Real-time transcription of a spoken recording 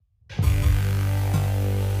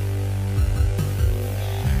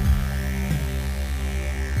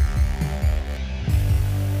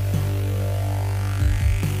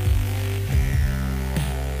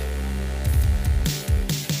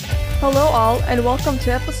Hello, all, and welcome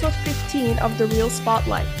to episode 15 of The Real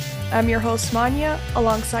Spotlight. I'm your host, Manya,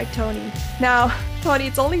 alongside Tony. Now, Tony,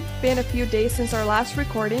 it's only been a few days since our last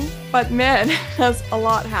recording, but man, has a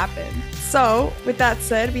lot happened. So, with that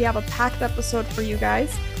said, we have a packed episode for you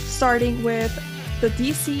guys, starting with the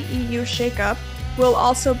DCEU shakeup. We'll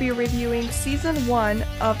also be reviewing season 1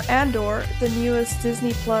 of Andor, the newest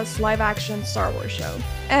Disney Plus live-action Star Wars show.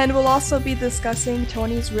 And we'll also be discussing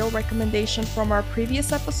Tony's real recommendation from our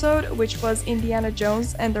previous episode, which was Indiana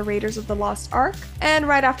Jones and the Raiders of the Lost Ark. And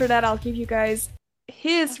right after that, I'll give you guys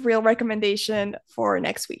his real recommendation for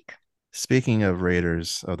next week. Speaking of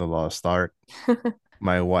Raiders of the Lost Ark,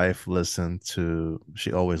 my wife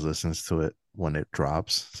she always listens to it when it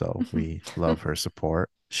drops. So we love her support.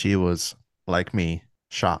 She was, like me,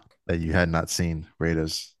 shocked that you had not seen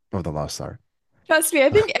Raiders of the Lost Ark. Trust me, I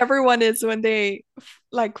think everyone is when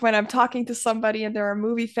I'm talking to somebody and they're a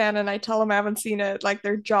movie fan and I tell them I haven't seen it, like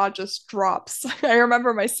their jaw just drops. I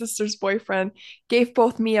remember my sister's boyfriend gave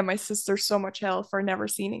both me and my sister so much hell for never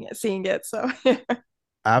seeing it. So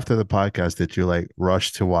After the podcast, did you like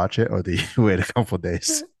rush to watch it or did you wait a couple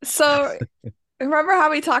days? so remember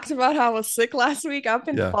how we talked about how I was sick last week? I've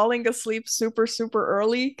been Yeah. falling asleep super, super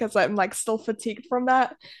early because I'm like still fatigued from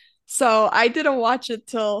that. So I didn't watch it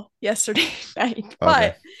till yesterday night,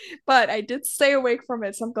 Okay. but I did stay awake from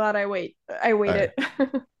it. So I'm glad I All right. waited.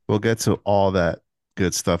 We'll get to all that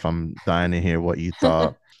good stuff. I'm dying to hear what you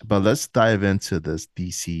thought. But let's dive into this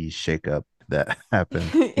DC shakeup that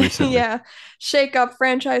happened recently. Yeah, shake up,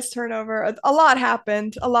 franchise turnover. A lot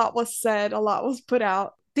happened. A lot was said. A lot was put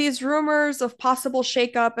out. These rumors of possible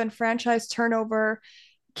shakeup and franchise turnover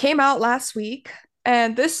came out last week,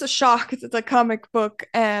 and this shocked the comic book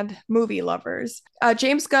and movie lovers.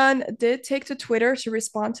 James Gunn did take to Twitter to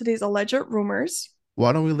respond to these alleged rumors.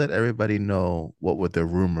 Why don't we let everybody know what were the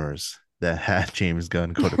rumors that had James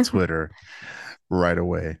Gunn go to Twitter right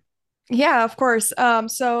away? Yeah, of course.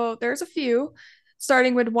 So there's a few,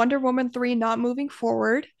 starting with Wonder Woman 3 not moving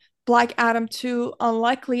forward, Black Adam 2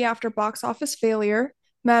 unlikely after box office failure,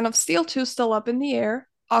 Man of Steel 2 still up in the air,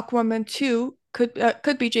 Aquaman 2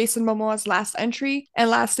 could be Jason Momoa's last entry, and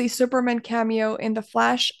lastly, Superman cameo in The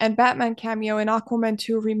Flash and Batman cameo in Aquaman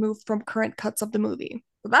 2 removed from current cuts of the movie.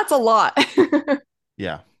 So that's a lot.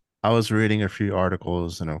 Yeah. I was reading a few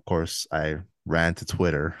articles and of course I ran to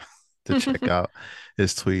Twitter to check out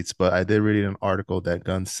his tweets, but I did read an article that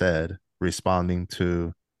Gunn said responding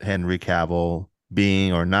to Henry Cavill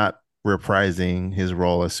being or not reprising his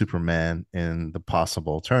role as Superman in the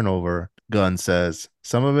possible turnover. Gunn says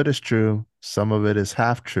some of it is true, some of it is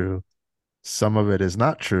half true, some of it is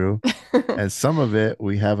not true, and some of it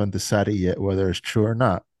we haven't decided yet whether it's true or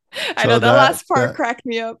not. I know So that that last part that cracked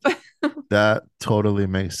me up. that totally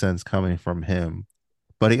makes sense coming from him.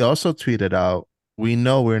 But he also tweeted out, we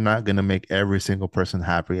know we're not going to make every single person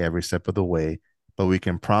happy every step of the way, but we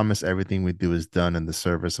can promise everything we do is done in the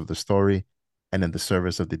service of the story and in the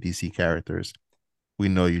service of the DC characters we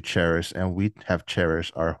know you cherish and we have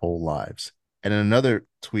cherished our whole lives. And in another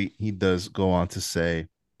tweet, he does go on to say,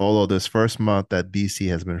 although this first month that DC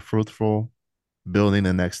has been fruitful, building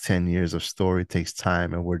the next 10 years of story takes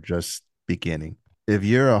time and we're just beginning. If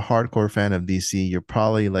you're a hardcore fan of DC, you're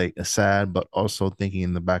probably like sad, but also thinking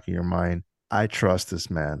in the back of your mind, I trust this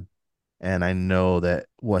man. And I know that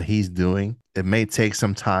what he's doing, it may take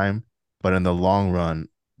some time, but in the long run,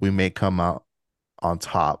 we may come out on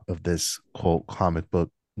top of this quote comic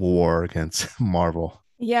book war against Marvel.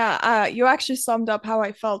 Yeah, you actually summed up how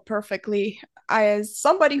I felt perfectly. As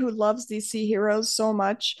somebody who loves DC heroes so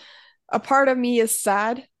much, a part of me is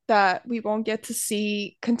sad that we won't get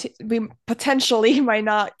to we potentially might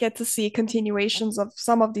not get to see continuations of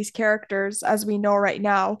some of these characters as we know right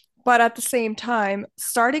now. But at the same time,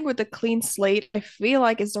 starting with a clean slate, I feel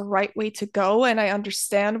like is the right way to go. And I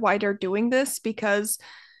understand why they're doing this because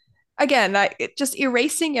again, just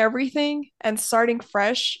erasing everything and starting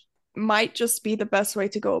fresh might just be the best way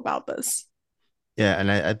to go about this. Yeah,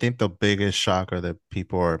 and I think the biggest shocker that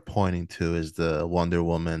people are pointing to is the Wonder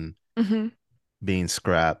Woman Hmm. being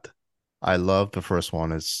scrapped. I love the first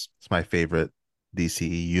one. It's my favorite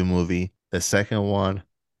DCEU movie. The second one,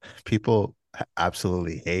 people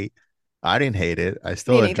absolutely hate. I didn't hate it. I Me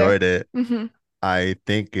still neither. enjoyed it. Hmm. I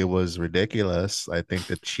think it was ridiculous. I think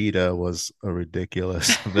the cheetah was a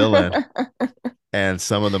ridiculous villain. And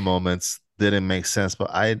some of the moments didn't make sense. But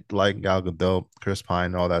I like Gal Gadot, Chris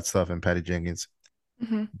Pine, all that stuff, and Patty Jenkins.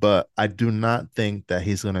 Hmm. But I do not think that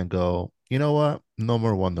he's gonna go. You know what? No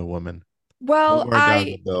more Wonder Woman. Well, Or Gal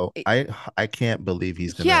Gadot. I can't believe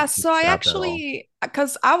he's gonna yeah, keep so I that role. actually,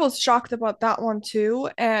 because I was shocked about that one too.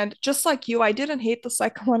 And just like you, I didn't hate the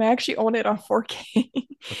second one. I actually own it on 4K.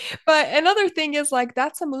 But another thing is like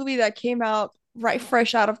that's a movie that came out right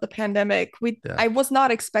fresh out of the pandemic. Yeah, I was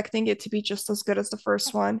not expecting it to be just as good as the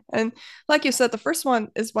first one. And like you said, the first one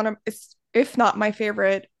is one of it's if not my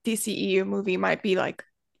favorite DCEU movie, might be like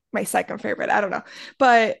my second favorite. I don't know.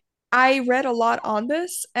 But I read a lot on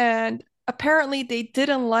this and apparently they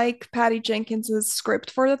didn't like Patty Jenkins's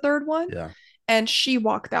script for the third one yeah. and she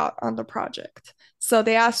walked out on the project. So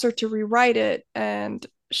they asked her to rewrite it and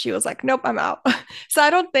she was like, "Nope, I'm out." So I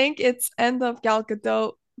don't think it's end of Gal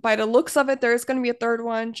Gadot. By the looks of it, there's going to be a third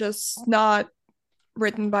one, just not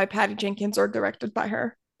written by Patty Jenkins or directed by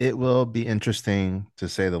her. It will be interesting to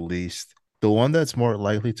say the least. The one that's more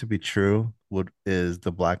likely to be true would is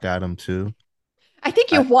the Black Adam 2. I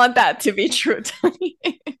think you I want that to be true, Tony.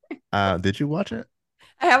 did you watch it?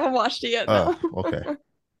 I haven't watched it yet, Oh, no. okay.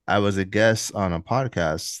 I was a guest on a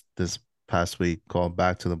podcast this past week called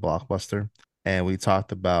Back to the Blockbuster, and we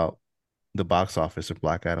talked about the box office of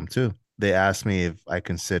Black Adam 2. They asked me if I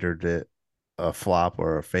considered it a flop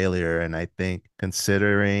or a failure, and I think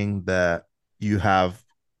considering that you have,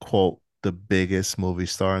 quote, the biggest movie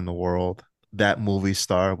star in the world, that movie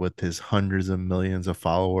star with his hundreds of millions of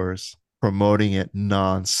followers, promoting it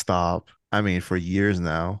nonstop, I mean, for years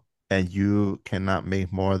now, and you cannot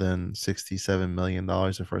make more than $67 million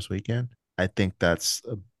the first weekend, I think that's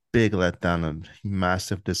a big letdown and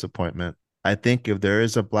massive disappointment. I think if there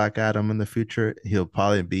is a Black Adam in the future, he'll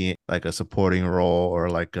probably be like a supporting role or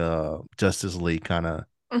like a Justice League kind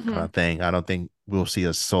Hmm. of thing. I don't think we'll see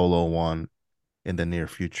a solo one in the near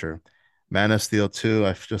future. Man of Steel 2,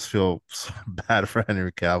 I just feel so bad for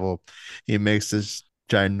Henry Cavill. He makes this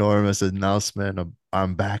ginormous announcement of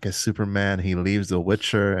I'm back as Superman. He leaves The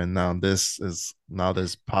Witcher, and now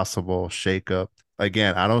this possible shakeup.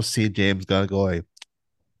 Again, I don't see James Gunn going,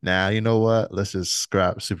 now, you know what? Let's just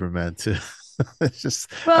scrap Superman too. It's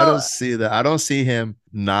just I don't Well, see that. I don't see him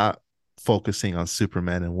not focusing on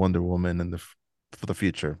Superman and Wonder Woman for the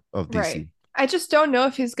future of right. DC. I just don't know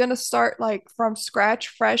if he's gonna start like from scratch,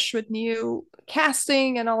 fresh with new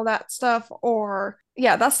casting and all that stuff, or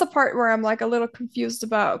yeah, that's the part where I'm like a little confused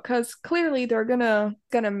about because clearly they're gonna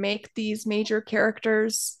make these major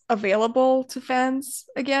characters available to fans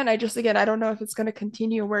again. I don't know if it's gonna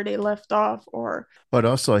continue where they left off or But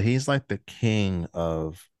also he's like the king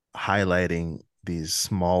of highlighting these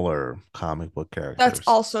smaller comic book that's characters.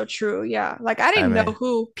 also true. Yeah. Like I I didn't know mean,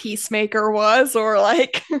 who Peacemaker was or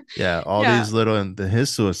like yeah, all yeah. these little and his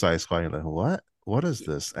Suicide Squad, you're like, what? What is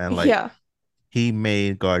this? And like Yeah. he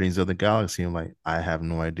made Guardians of the Galaxy. I'm like, I have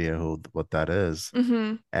no idea who what that is.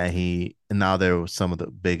 Hmm. And now they're some of the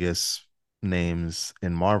biggest names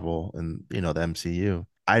in Marvel and the MCU.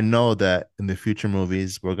 I know that in the future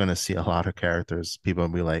movies we're gonna see a lot of characters. People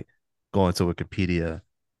will be like going to Wikipedia,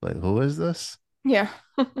 like, who is this? Yeah.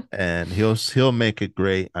 And he'll make it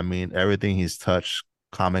great. I mean, everything he's touched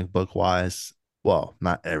comic book wise, well,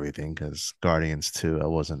 not everything, because Guardians 2 I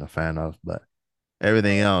wasn't a fan of, but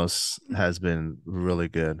everything else has been really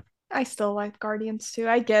good. I still like Guardians too.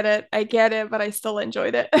 I get it. I get it, but I still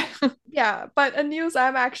enjoyed it. Yeah, but a news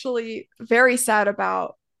I'm actually very sad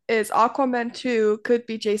about is Aquaman 2 could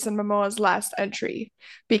be Jason Momoa's last entry.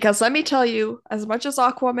 Because let me tell you, as much as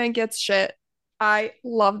Aquaman gets shit, I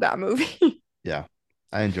love that movie. Yeah,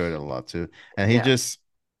 I enjoyed it a lot too. And he Yeah, just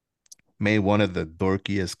made one of the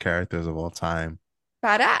dorkiest characters of all time.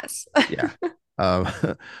 badass. Yeah. Um,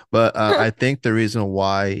 but I think the reason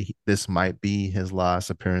why this might be his last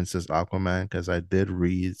appearance as Aquaman, because I did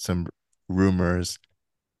read some rumors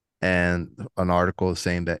and an article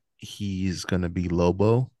saying that he's going to be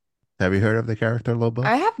Lobo. Have you heard of the character Lobo?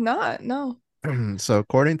 I have not, no. So,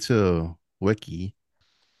 according to Wiki,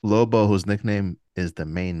 Lobo, whose nickname is the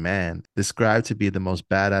main man, described to be the most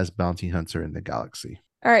badass bounty hunter in the galaxy.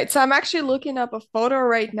 All right, so I'm actually looking up a photo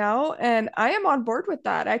right now, and I am on board with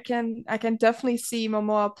that. I can definitely see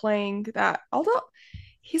Momoa playing that. Although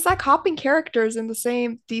he's like hopping characters in the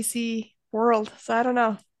same DC world, so I don't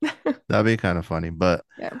know. That'd be kind of funny, but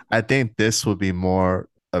Yeah. I think this would be more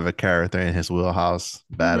of a character in his wheelhouse.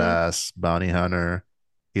 Hmm. Badass bounty hunter.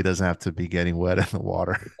 He doesn't have to be getting wet in the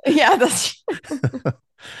water. Yeah, that's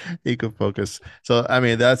He could focus. So I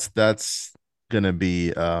mean, that's gonna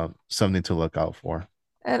be something to look out for.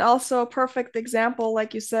 and also a perfect example,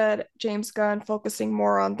 like you said, James Gunn focusing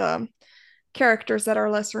more on the characters that are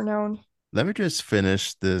lesser known. Let me just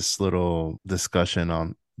finish this little discussion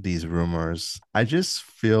on these rumors. I just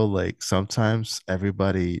feel like sometimes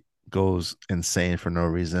everybody goes insane for no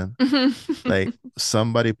reason. Mhm. Like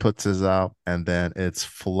somebody puts this out and then it's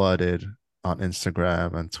flooded on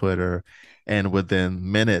Instagram and Twitter. And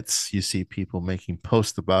within minutes, you see people making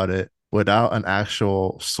posts about it without an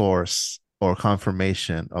actual source or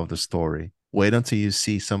confirmation of the story. Wait until you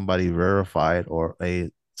see somebody verified or a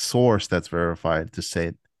source that's verified to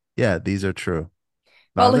say, yeah, these are true.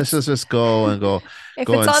 Now Well, this is just go and go if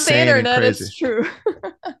go it's on the insane and internet, crazy. it's true.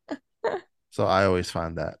 So I always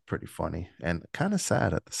find that pretty funny and kind of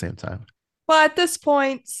sad at the same time. Well, at this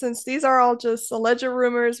point, since these are all just alleged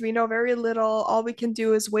rumors, we know very little. All we can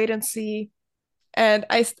do is wait and see. And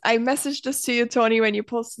I messaged this to you, Tony, when you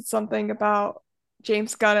posted something about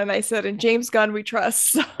James Gunn, and I said, "In James Gunn, we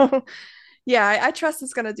trust." So, yeah, I trust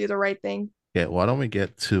it's gonna do the right thing. Yeah, why don't we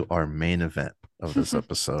get to our main event of this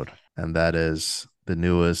episode? And that is the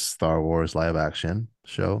newest Star Wars live action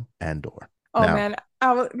show, Andor. Oh Now, man,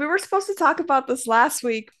 we were supposed to talk about this last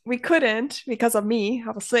week. We couldn't because of me.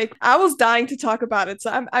 I was sick. I was dying to talk about it,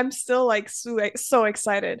 so I'm still like so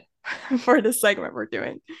excited for this segment we're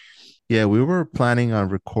doing. yeah, we were planning on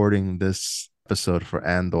recording this episode for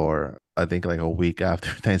Andor, I think like a week after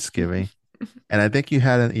Thanksgiving. And I think you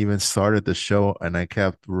hadn't even started the show, and I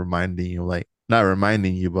kept reminding you, like, not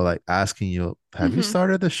reminding you, but like asking you, "Have you Mhm.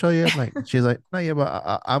 started the show yet?" Like, she's like, "Not yet,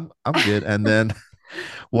 but I'm good." And then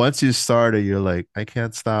once you started, you're like, "I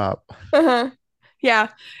can't stop." Uh-huh. Yeah,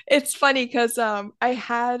 it's funny because I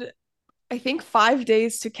had I think 5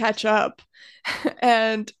 days to catch up.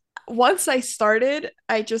 And once I started,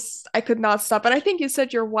 I could not stop. And I think you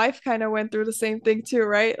said your wife kind of went through the same thing too,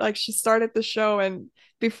 right? Like she started the show and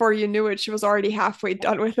before you knew it, she was already halfway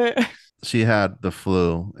done with it. She had the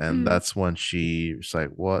flu, and Mm. that's when she was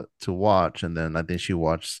like, "What to watch?" And then I think she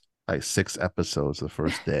watched like 6 episodes the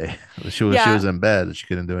first day. She was Yeah, in bed. She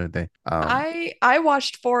couldn't do anything. I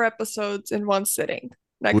watched 4 episodes in one sitting.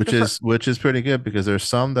 Like the which first. is pretty good because there's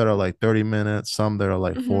some that are like 30 minutes, some that are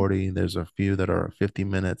like Mhm. 40, there's a few that are 50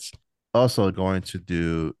 minutes. Also going to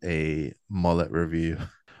do a mullet review.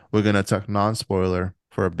 We're going to talk non-spoiler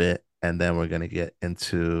for a bit and then we're going to get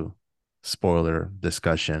into spoiler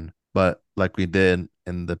discussion. But like we did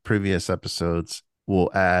in the previous episodes,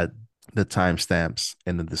 we'll add the timestamps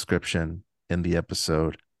in the description in the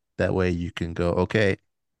episode. That way you can go, okay,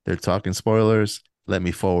 they're talking spoilers. Let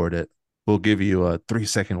me forward it. We'll give you a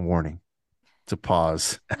 3-second warning to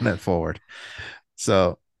pause and then forward.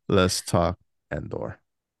 So let's talk Endor.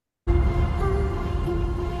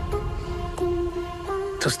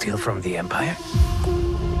 To steal from the Empire?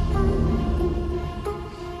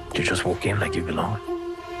 You just walk in like you belong.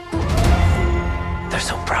 They're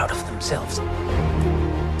so proud of themselves.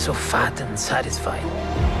 So fat and satisfied.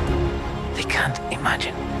 They can't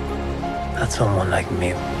imagine that someone like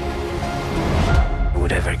me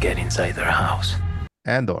would ever get inside their house.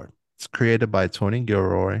 Andor. It's created by Tony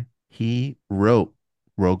Gilroy. He wrote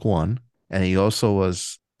Rogue One, and he also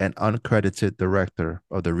was an uncredited director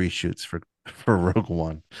of the reshoots for Rogue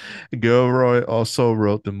One. Gilroy also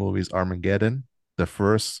wrote the movies Armageddon, the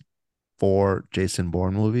first 4 Jason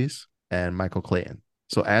Bourne movies, and Michael Clayton.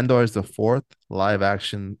 So Andor is the fourth live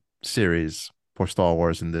action series for Star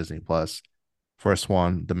Wars and Disney Plus. First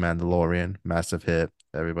one, The Mandalorian, massive hit.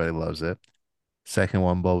 Everybody loves it. Second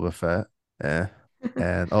one, Boba Fett, eh.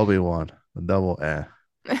 And Obi-Wan, a double eh.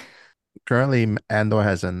 Currently, Andor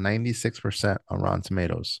has a 96% on Rotten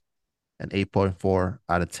Tomatoes, an 8.4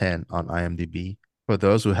 out of 10 on IMDb. For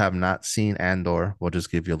those who have not seen Andor, we'll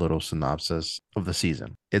just give you a little synopsis of the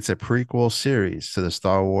season. It's a prequel series to the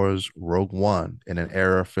Star Wars Rogue One in an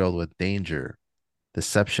era filled with danger,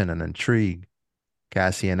 deception, and intrigue.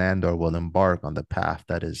 Cassian Andor will embark on the path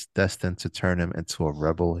that is destined to turn him into a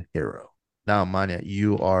rebel hero. Now, Manya,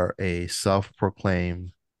 you are a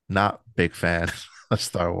self-proclaimed not big fan of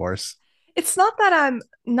Star Wars. It's not that I'm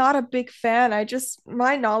not a big fan. I just,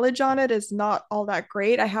 my knowledge on it is not all that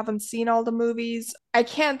great. I haven't seen all the movies. I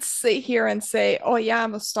can't sit here and say, oh, yeah,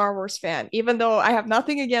 I'm a Star Wars fan, even though I have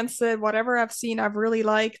nothing against it. Whatever I've seen, I've really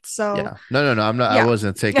liked. So, Yeah. No, no, no. I'm not, I yeah.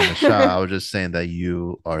 wasn't taking a shot. I was just saying that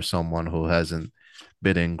you are someone who hasn't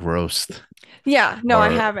been engrossed Yeah, no, I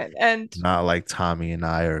or haven't. And not like Tommy and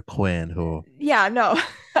I or Quinn who yeah, no,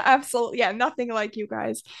 absolutely. Yeah, nothing like you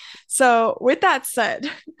guys. So, with that said,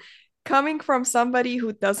 coming from somebody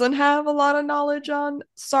who doesn't have a lot of knowledge on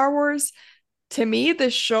Star Wars, to me,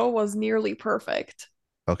 this show was nearly perfect.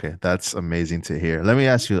 okay, that's amazing to hear. Let me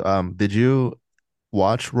ask you, did you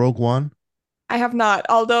watch Rogue One? I have not,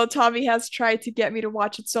 although Tommy has tried to get me to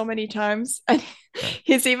watch it so many times. And Yeah.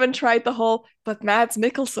 he's even tried the whole, but Mads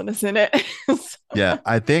Mikkelsen is in it. Yeah,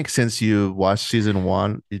 I think since you watched season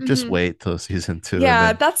one, you just Mhm. wait till season two and Yeah,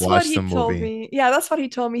 then that's what watch the he told movie. me. Yeah, that's what he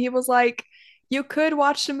told me. He was like, you could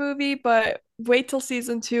watch the movie, but wait till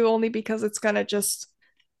season two only because it's gonna just,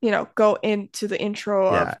 go into the intro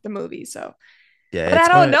of Yeah, the movie. So, yeah, but I it's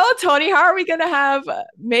don't going. know, Tony, how are we gonna have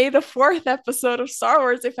May the 4th episode of Star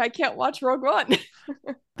Wars if I can't watch Rogue One?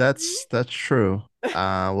 That's true.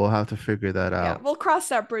 We'll have to figure that Yeah, out. we'll cross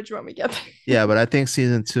that bridge when we get there. Yeah, but I think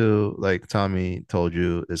season two, like Tommy told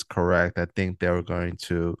you, is correct. I think they were going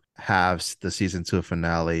to have the season two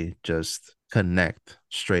finale just connect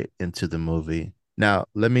straight into the movie. Now,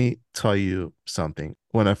 let me tell you something.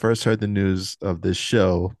 When I first heard the news of this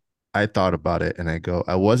show, I thought about it and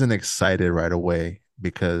I wasn't excited right away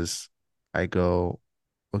because I go,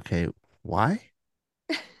 okay, why?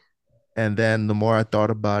 And then the more I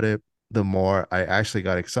thought about it, the more I actually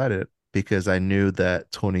got excited because I knew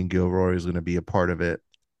that Tony Gilroy was going to be a part of it.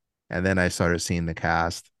 And then I started seeing the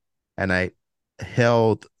cast and I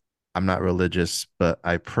held, I'm not religious, but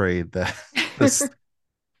I prayed that this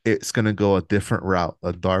it's going to go a different route,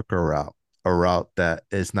 a darker route, a route that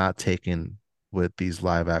is not taken with these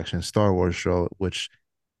live action Star Wars show, which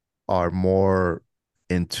are more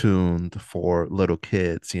in tuned for little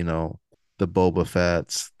kids, the Boba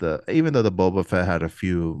Fett's, the even though the Boba Fett had a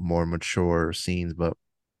few more mature scenes, but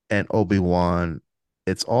and Obi-Wan,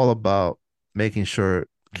 it's all about making sure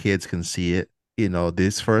kids can see it.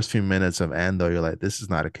 These first few minutes of Andor, you're like, this is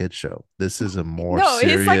not a kid show. This is a more No,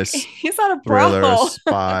 he's like serious he's not a thriller brothel.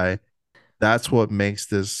 spy. That's what makes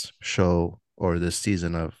this show or this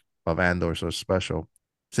season of Andor so special.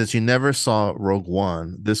 Since you never saw Rogue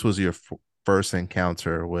One, this was your first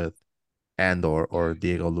encounter with Andor or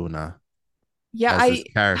Diego Luna Yeah, as this I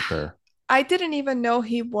character. I didn't even know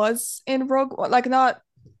he was in Rogue One. Like not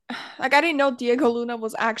like I didn't know Diego Luna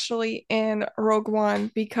was actually in Rogue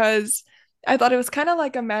One because I thought it was kind of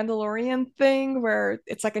like a Mandalorian thing where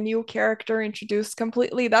it's like a new character introduced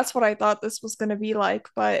completely. That's what I thought this was going to be like,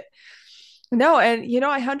 but no, and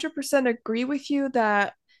I 100% agree with you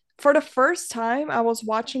that for the first time I was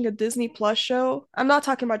watching a Disney Plus show. I'm not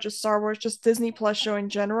talking about just Star Wars, just Disney Plus show in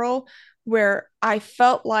general, where I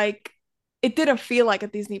felt like it didn't feel like a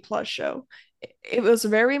Disney Plus show. It was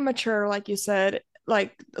very mature, like you said.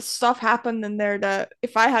 Like stuff happened in there that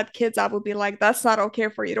if I had kids, I would be like, that's not okay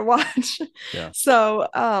for you to watch. Yeah. So,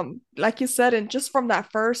 like you said, and just from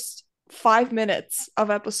that first 5 minutes of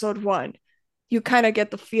episode one, you kind of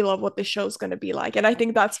get the feel of what the show's going to be like. And I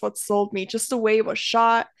think that's what sold me. Just the way it was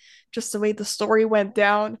shot, just the way the story went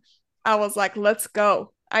down. I was like, let's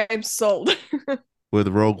go. I am sold. With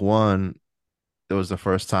Rogue One, it was the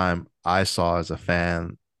first time I saw as a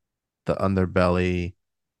fan the underbelly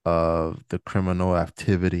of the criminal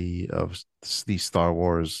activity of these Star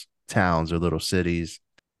Wars towns or little cities.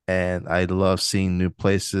 And I love seeing new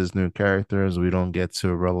places, new characters. We don't get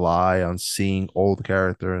to rely on seeing old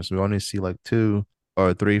characters. We only see like two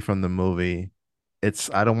or three from the movie.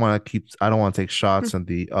 I don't want to take shots on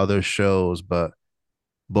the other shows, but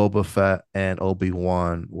Boba Fett and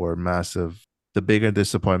Obi-Wan were massive. The bigger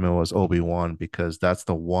disappointment was Obi-Wan because that's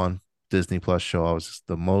the one Disney Plus show I was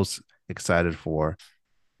the most excited for.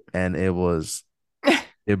 And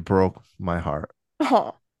it broke my heart.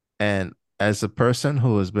 Oh, And as a person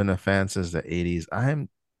who has been a fan since the 80s, I'm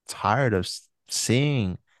tired of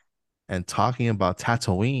seeing and talking about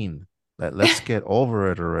Tatooine. Let's get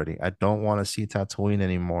over it already. I don't want to see Tatooine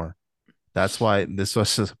anymore. That's why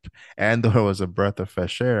Andor was a breath of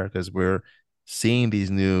fresh air because we're seeing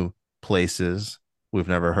these new places we've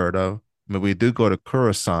never heard of. I mean, we do go to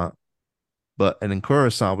Coruscant, and in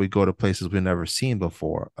Coruscant we go to places we've never seen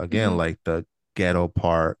before. Again, mhm. like the ghetto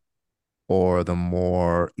part or the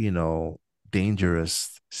more,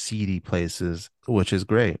 dangerous, seedy places, which is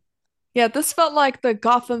great. Yeah, this felt like the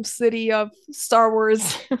Gotham City of Star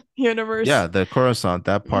Wars universe. Yeah, the Coruscant,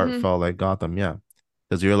 that part Hmm. felt like Gotham, yeah.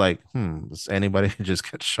 Because you're like, anybody can just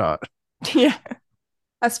get shot. Yeah.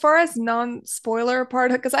 As far as non-spoiler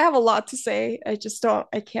part, because I have a lot to say, I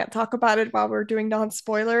can't talk about it while we're doing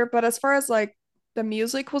non-spoiler. But as far as like the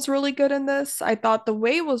music was really good in this, I thought the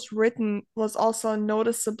way it was written was also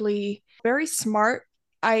noticeably very smart.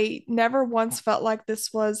 I never once felt like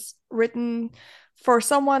this was written for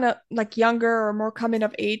someone like younger or more coming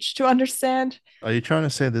of age to understand. Are you trying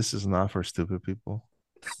to say this is not for stupid people?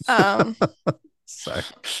 Um, Sorry.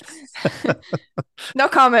 no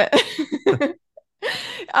comment.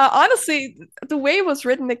 Honestly, the way it was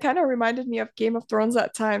written, it kind of reminded me of Game of Thrones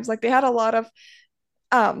at times. Like they had a lot of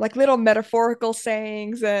like little metaphorical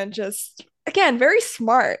sayings and just again very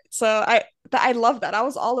smart. So I love that. I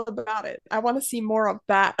was all about it. I want to see more of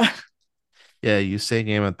that. Yeah, you say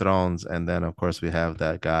Game of Thrones, and then of course we have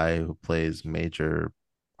that guy who plays Major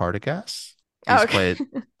Partagas. He's Okay.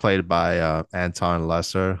 played by Anton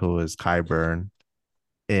Lesser, who is Qyburn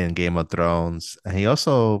in Game of Thrones, and he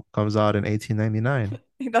also comes out in 1899.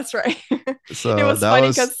 That's right. It So was that funny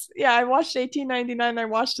was because yeah, I watched 1899. I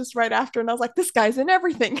watched this right after, and I was like, this guy's in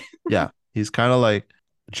everything. yeah, he's kind of like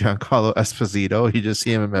Giancarlo Esposito. You just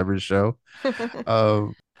see him in every show.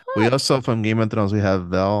 Um, we also from Game of Thrones we have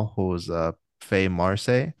Vel, who's Faye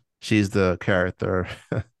Marseille. She's the character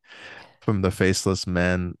from the Faceless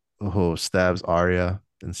Men who stabs Arya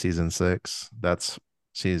in season 6. That's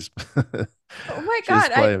she's Oh my she's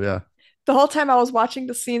God. I playing, yeah. The whole time I was watching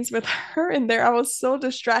the scenes with her in there, I was so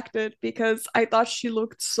distracted because I thought she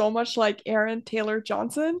looked so much like Aaron Taylor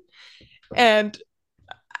Johnson. And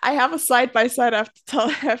I have a side by side. I have to tell,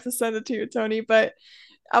 I have to send it to you, Tony. But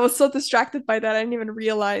I was so distracted by that, I didn't even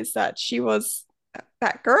realize that she was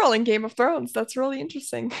that girl in Game of Thrones. That's really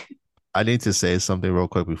interesting. I need to say something real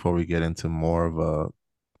quick before we get into more of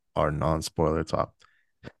our non-spoiler talk.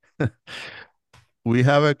 We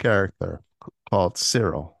have a character called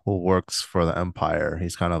Cyril who works for the Empire.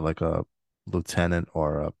 He's kind of like a lieutenant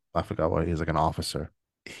or I forgot what he's like an officer.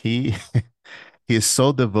 He he is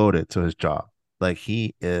so devoted to his job. Like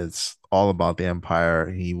he is all about the Empire.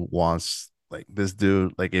 He wants like this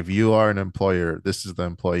dude, like if you are an employer, this is the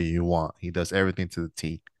employee you want. He does everything to the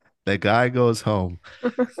T. The guy goes home.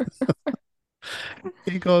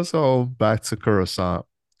 He goes home back to Coruscant.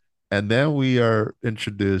 And then we are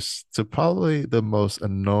introduced to probably the most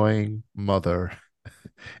annoying mother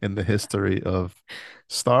in the history of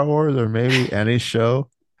Star Wars or maybe any show,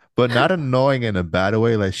 but not annoying in a bad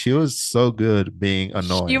way. Like she was so good being She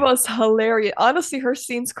annoying. was hilarious. Honestly, her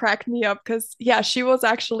scenes cracked me up because, yeah, she was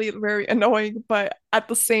actually very annoying, but at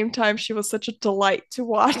the same time, she was such a delight to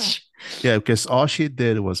watch. Yeah, because all she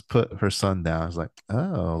did was put her son down. It's like,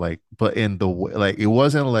 oh, like, but in the way, like, it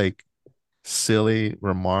wasn't like silly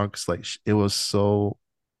remarks. Like, it was so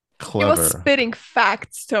She was clever. spitting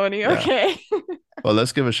facts, Tony. Yeah. Okay. Well,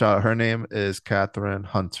 let's give a shout out. Her name is Catherine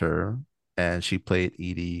Hunter, and she played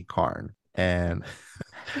Edie Karn. And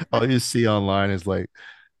all you see online is like,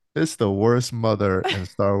 it's the worst mother in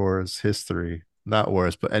Star Wars history. Not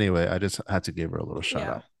worse, but anyway, I just had to give her a little shout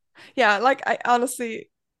Yeah. out. Yeah. Like, I honestly,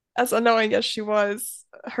 as annoying as she was,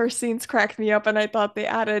 her scenes cracked me up, and I thought they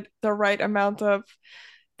added the right amount of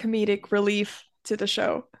comedic relief to the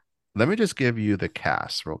show. Let me just give you the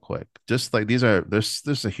cast real quick. Just like these are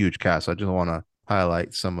there's a huge cast. I just want to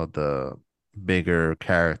highlight some of the bigger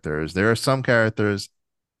characters. There are some characters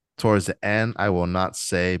towards the end I will not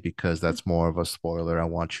say because that's more of a spoiler. I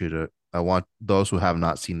want those who have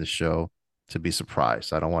not seen the show to be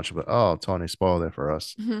surprised. I don't want you to be, oh, Tony spoiled it for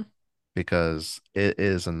us Mhm. because it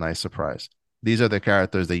is a nice surprise. These are the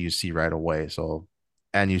characters that you see right away. So,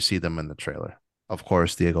 and you see them in the trailer. Of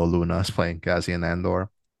course, Diego Luna is playing Cassian Andor.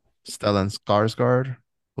 Stellan Skarsgård,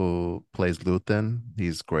 who plays Luthen,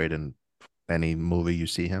 he's great in any movie you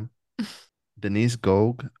see him. Denise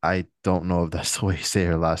Gogue, I don't know if that's the way you say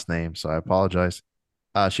her last name, so I apologize.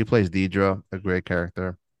 She plays Deidre, a great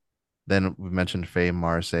character. Then we mentioned Faye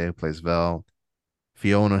Marseille, who plays Vel.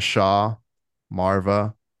 Fiona Shaw,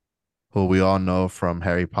 Marva, who we all know from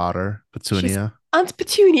Harry Potter, She's Petunia. Aunt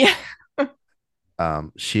Petunia.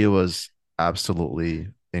 She was absolutely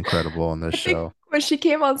incredible in this I think show. when she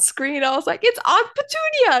came on screen, I was like, it's Aunt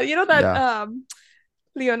Petunia. You know that Yeah,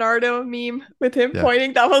 Leonardo meme with him yeah.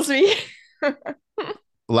 pointing? That was me.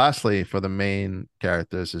 Lastly, for the main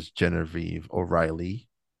characters is Genevieve O'Reilly,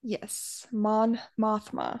 Yes, Mon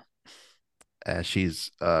Mothma. and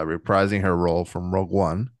she's reprising her role from Rogue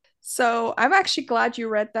One. So I'm actually glad you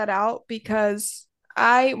read that out because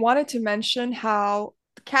I wanted to mention how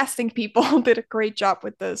the casting people did a great job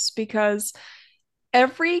with this because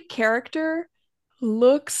every character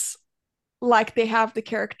looks like they have the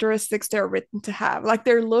characteristics they're written to have. Like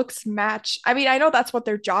their looks match. I mean, I know that's what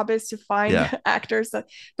their job is to find Yeah, actors that,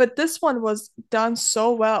 but this one was done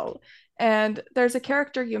so well. And there's a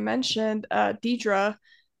character you mentioned, Deidre,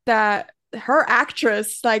 that her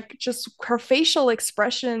actress, like just her facial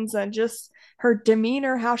expressions and just her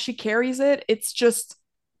demeanor, how she carries it, it's just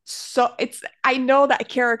so it's I know that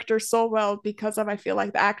character so well because of I feel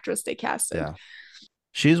like the actress they casted. yeah.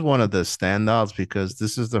 She's one of the standouts because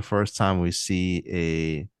this is the first time we see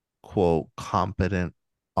a quote competent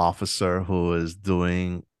officer who is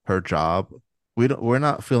doing her job. We're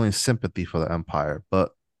not feeling sympathy for the Empire,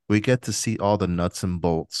 but we get to see all the nuts and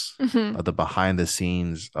bolts Mhm. of the behind the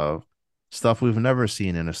scenes of stuff we've never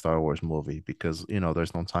seen in a Star Wars movie because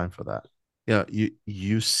there's no time for that.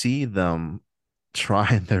 you see them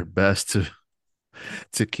trying their best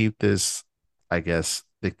to keep this, I guess,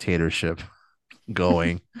 dictatorship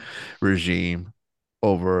going regime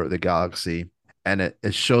over the galaxy. And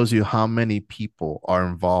it shows you how many people are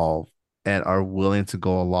involved and are willing to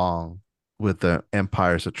go along with the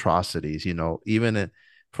empire's atrocities,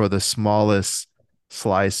 for the smallest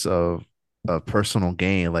slice of personal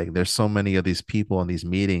gain. Like there's so many of these people in these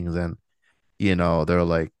meetings, and they're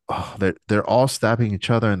like, oh, they're all stabbing each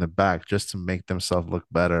other in the back just to make themselves look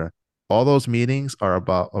better. All those meetings are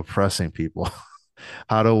about oppressing people.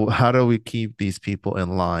 How do we keep these people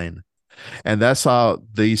in line? And that's how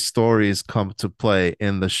these stories come to play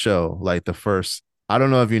in the show. Like the first, I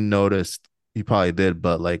don't know if you noticed, you probably did,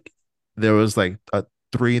 but like there was like a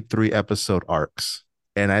three episode arcs.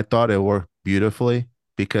 And I thought it worked beautifully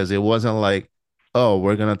because it wasn't like, oh,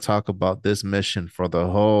 we're gonna talk about this mission for the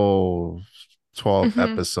whole 12 Hmm.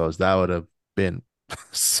 episodes. That would have been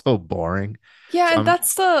so boring. Yeah, So and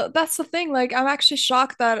that's the thing. Like, I'm actually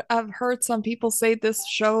shocked that I've heard some people say this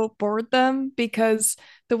show bored them because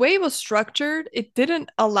the way it was structured, it didn't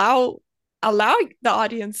allow the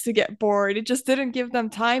audience to get bored. It just didn't give them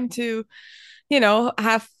time to,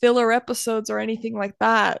 have filler episodes or anything like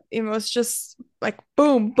that. It was just like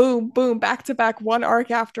boom, boom, boom, back to back, one arc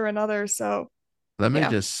after another. So, let me yeah.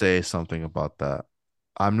 just say something about that.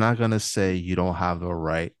 I'm not gonna say you don't have the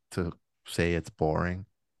right to say it's boring,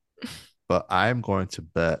 but I'm going to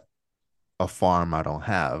bet a farm I don't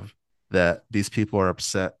have that these people are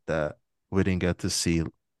upset that we didn't get to see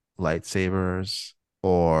lightsabers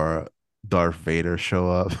or Darth Vader show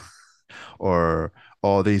up or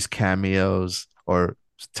all these cameos or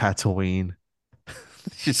Tatooine.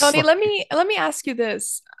 It's just Tony, like let me ask you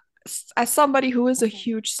this. As somebody who is a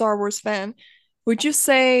huge Star Wars fan, would you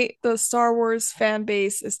say the Star Wars fan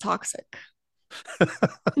base is toxic?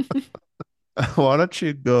 why don't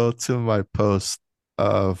you go to my post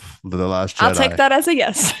of The Last I'll take Jedi? that as a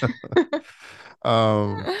yes.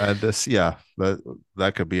 And this, yeah,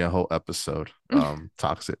 that could be a whole episode.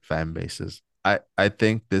 Toxic fan bases. I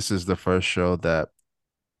think this is the first show that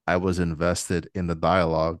I was invested in the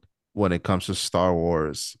dialogue when it comes to Star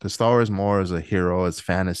Wars. Because Star Wars more is a hero, it's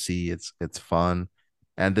fantasy, it's fun,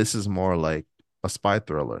 and this is more like a spy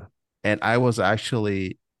thriller. And I was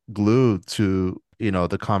actually glued to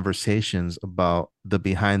the conversations about the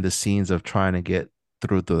behind the scenes of trying to get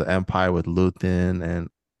through the Empire with Luthen and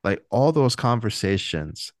like all those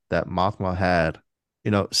conversations that Mothma had.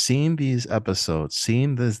 Seeing these episodes,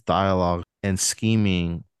 seeing this dialogue and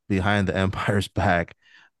scheming behind the Empire's back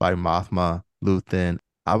by Mothma, Luthen.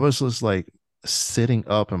 I was just like sitting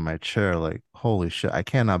up in my chair, like, holy shit, I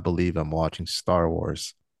cannot believe I'm watching Star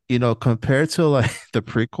Wars. Compared to like the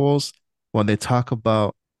prequels, when they talk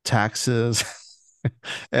about taxes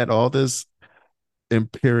and all this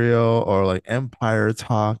imperial or like empire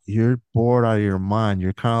talk, you're bored out of your mind.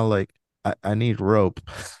 You're kind of like, I need rope.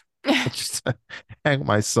 Just hang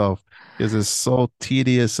myself because it's so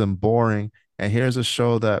tedious and boring. And here's a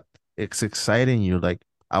show that it's exciting you. Like,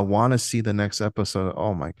 I want to see the next episode.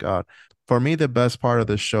 Oh my God. For me, the best part of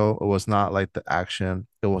the show was not like the action.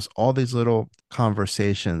 It was all these little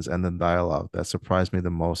conversations and the dialogue that surprised me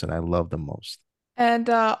the most and I love the most. And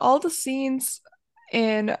all the scenes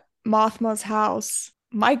in Mothma's house.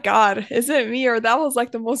 My God, is it me or that was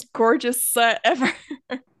like the most gorgeous set ever?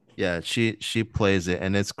 Yeah, she plays it,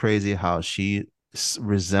 and it's crazy how she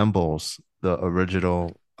resembles the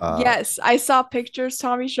original. Yes, I saw pictures.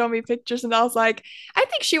 Tommy showed me pictures, and I was like, I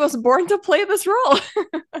think she was born to play this role.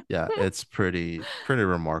 Yeah, it's pretty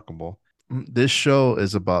remarkable. This show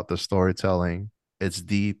is about the storytelling. It's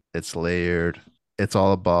deep, it's layered. It's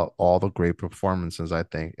all about all the great performances, I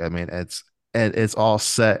think. I mean, it's all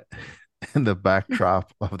set in the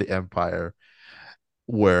backdrop of the Empire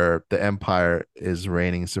where the Empire is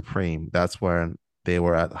reigning supreme. That's when they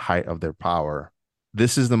were at the height of their power.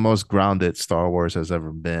 This is the most grounded Star Wars has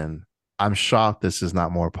ever been. I'm shocked this is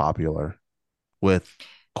not more popular with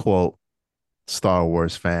quote Star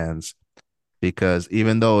Wars fans because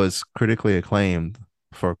even though it's critically acclaimed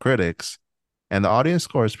for critics and the audience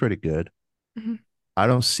score is pretty good, Mhm. I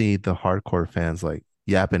don't see the hardcore fans like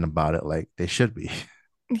yapping about it like they should be.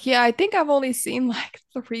 Yeah, I think I've only seen like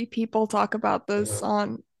three people talk about this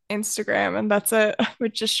on Instagram, and that's it,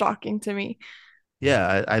 which is shocking to me.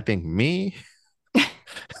 Yeah, I think me,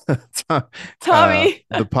 Tommy.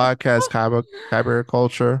 the podcast Kyber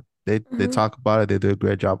culture, they Mhm. talk about it. They do a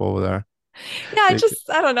great job over there. Yeah,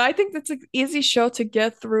 They, I don't know. I think that's an easy show to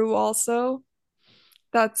get through also.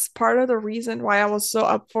 That's part of the reason why I was so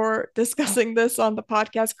up for discussing this on the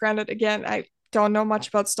podcast. Granted, again, I don't know much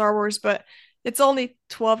about Star Wars, but It's only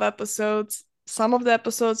 12 episodes. Some of the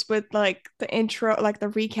episodes with like the intro, like the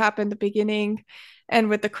recap in the beginning, and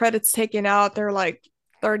with the credits taken out, they're like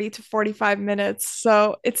 30 to 45 minutes.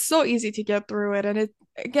 So it's so easy to get through it. And it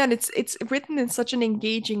again, it's written in such an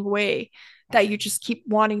engaging way that you just keep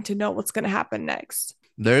wanting to know what's going to happen next.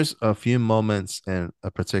 There's a few moments in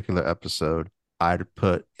a particular episode I'd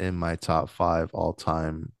put in my top 5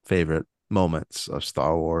 all-time favorite moments of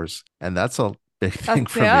Star Wars, and that's a big thing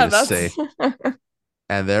That's for me yeah, to say. that's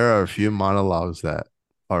And there are a few monologues that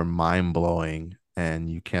are mind-blowing, and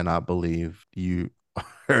you cannot believe you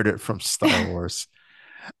heard it from Star Wars.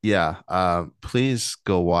 Yeah, please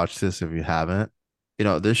go watch this if you haven't.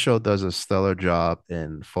 This show does a stellar job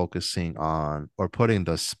in focusing on or putting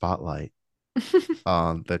the spotlight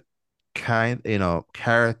on the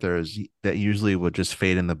characters that usually would just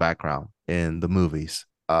fade in the background in the movies.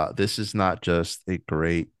 This is not just a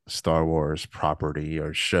great Star Wars property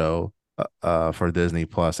or show for Disney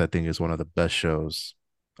Plus. I think is one of the best shows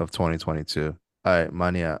of 2022. All right,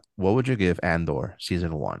 Mania, what would you give Andor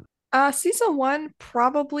season one? Season one,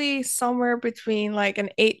 probably somewhere between like an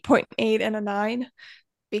 8.8 and a 9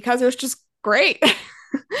 because it was just great.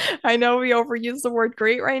 I know we overuse the word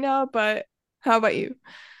great right now, but how about you?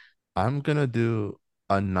 I'm gonna do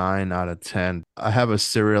a 9 out of 10. I have a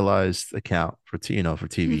serialized account for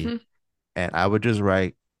TV, Hmm. and I would just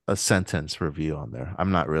write a sentence review on there.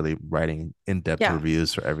 I'm not really writing in-depth Yeah.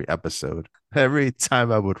 reviews for every episode. Every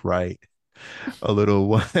time I would write a little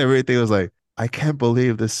one, everything was like, I can't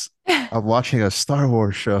believe this. I'm watching a Star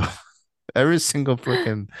Wars show. Every single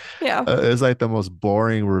freaking Yeah. it's like the most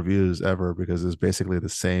boring reviews ever because it's basically the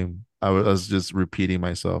same. I was just repeating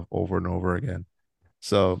myself over and over again.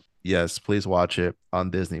 So yes, please watch it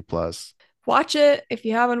on Disney Plus. Watch it if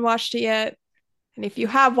you haven't watched it yet. And if you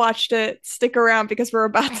have watched it, stick around because we're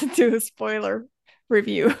about to do a spoiler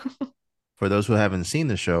review. For those who haven't seen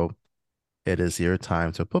the show, it is your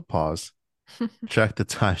time to put pause, check the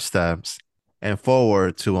timestamps, and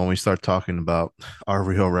forward to when we start talking about our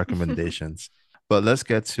real recommendations. But let's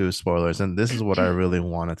get to spoilers. And this is what I really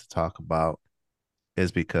wanted to talk about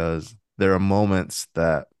is because there are moments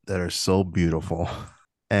that are so beautiful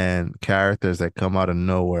and characters that come out of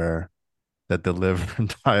nowhere that deliver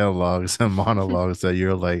dialogues and monologues that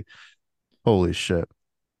you're like, holy shit.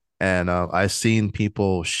 And I've seen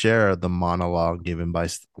people share the monologue given by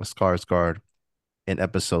Skarsgård in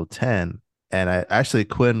episode 10. And I actually,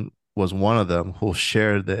 Quinn was one of them who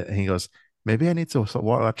shared it. And he goes, maybe I need to start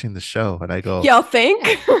watching the show. And I go, Y'all think?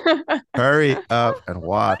 hurry up and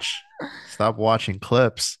watch. Stop watching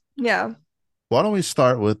clips. Yeah. Why don't we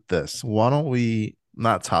start with this? Why don't we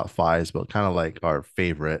not top fives, but kind of like our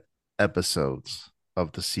favorite episodes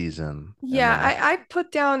of the season? And Yeah, then I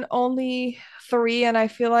put down only three, and I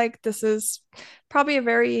feel like this is probably a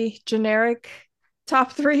very generic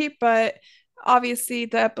top three, but obviously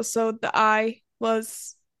the episode The Eye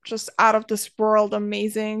was just out of this world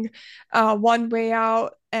amazing. One Way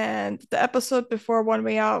Out, and the episode before One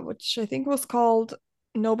Way Out, which I think was called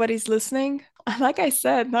Nobody's Listening. Like I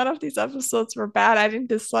said, none of these episodes were bad. I didn't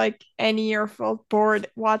dislike any or felt bored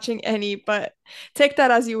watching any, but take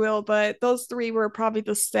that as you will. But those three were probably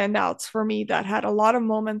the standouts for me that had a lot of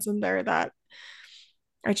moments in there that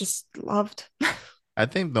I just loved. I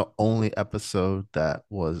think the only episode that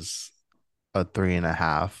was a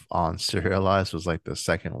 3.5 on serialized was like the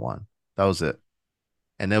second one. That was it.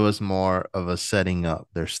 And it was more of a setting up.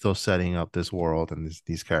 They're still setting up this world and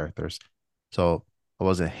these characters. So I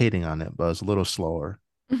wasn't hating on it, but it was a little slower.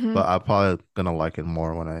 Mhm. But I'm probably gonna like it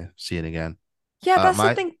more when I see it again. Yeah, that's the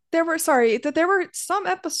My thing. There were some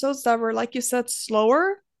episodes that were, like you said,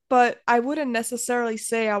 slower, but I wouldn't necessarily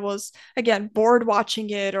say I was, again, bored watching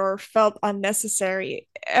it or felt unnecessary.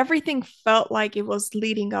 Everything felt like it was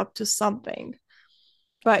leading up to something.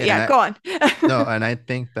 But and yeah, I go on. no, and I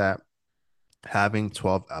think that having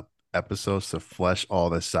 12 episodes to flesh all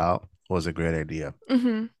this out was a great idea.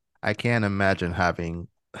 Hmm. I can't imagine having,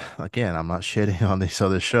 again, I'm not shitting on these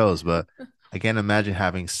other shows, but I can't imagine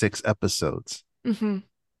having 6 episodes Hmm.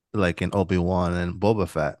 like in Obi-Wan and Boba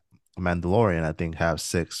Fett. Mandalorian, I think, have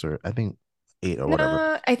 6 or I think 8 or whatever.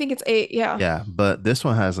 No, I think it's 8. Yeah. Yeah, but this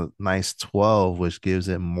one has a nice 12, which gives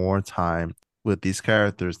it more time with these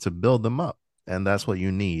characters to build them up. And that's what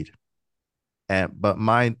you need. And but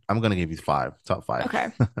I'm gonna give you five, top five. Okay.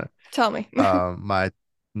 Tell me. My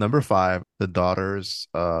number five, The Daughters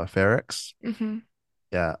Ferrex. Hmm.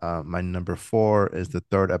 Yeah, my number four is the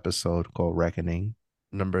third episode called Reckoning.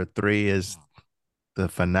 Number three is the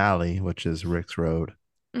finale, which is Rick's Road.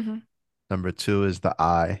 Hmm. Number two is The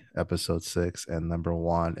Eye, episode 6, and number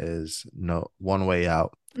one is No One Way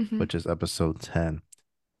Out, Hmm. which is episode 10.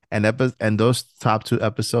 And those top two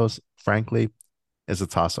episodes, frankly, is a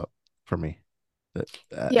toss up for me.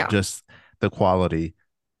 Yeah. Just the quality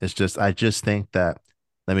is just. I just think that.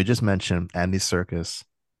 Let me just mention Andy Serkis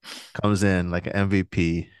comes in like an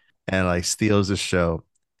MVP and like steals the show.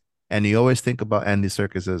 And you always think about Andy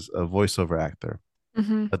Serkis as a voiceover actor,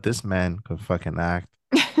 Hmm. but this man could fucking act,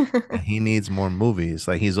 and he needs more movies.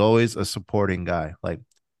 Like he's always a supporting guy. Like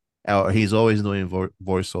or he's always doing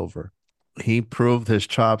voiceover. He proved his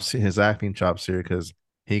chops, his acting chops here because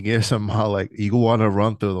he gives him all like you want to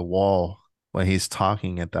run through the wall when he's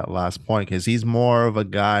talking at that last point because he's more of a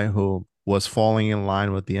guy who was falling in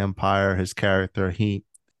line with the Empire. His character,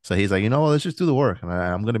 so he's like, you know what, let's just do the work, and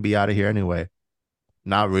I'm gonna be out of here anyway,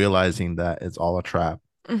 not realizing that it's all a trap.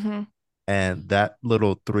 Hmm. And that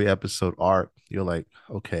little 3 episode arc, you're like,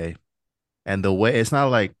 okay. And the way it's not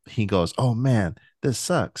like he goes, oh man, this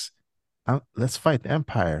sucks. Let's fight the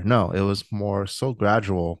Empire. No, it was more so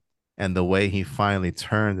gradual. And the way he finally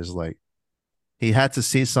turned is like he had to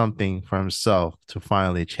see something for himself to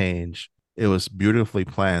finally change. It was beautifully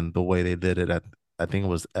planned the way they did it at, I think it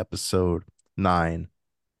was episode 9,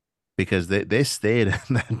 because they stayed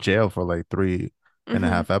in that jail for like three and a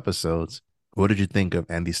Hmm. half episodes. What did you think of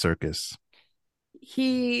Andy Serkis?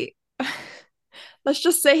 He, let's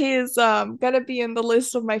just say he's gonna be in the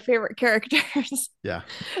list of my favorite characters. Yeah.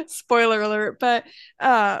 Spoiler alert. But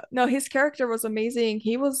no, his character was amazing.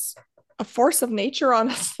 He was a force of nature,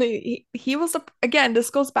 honestly. He was again, this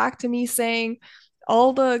goes back to me saying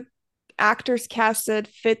all the actors casted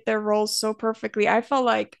fit their roles so perfectly. I felt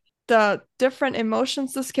like the different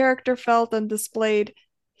emotions this character felt and displayed,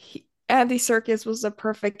 Andy Serkis was the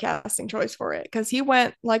perfect casting choice for it because he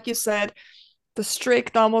went, like you said, the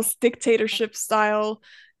strict, almost dictatorship style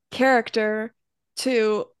character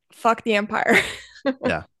to fuck the Empire.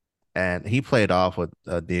 Yeah. And he played off with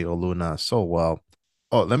Diego Luna so well.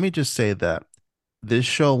 Oh, let me just say that this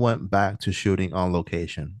show went back to shooting on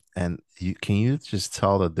location. And can you just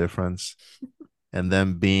tell the difference and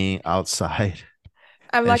them being outside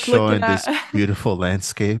I'm and like looking showing at this beautiful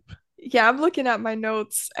landscape? yeah, I'm looking at my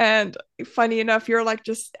notes and funny enough, you're like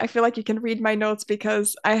just I feel like you can read my notes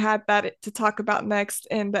because I had that to talk about next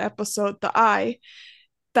in the episode The Eye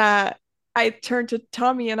that I turned to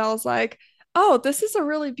Tommy and I was like, "Oh, this is a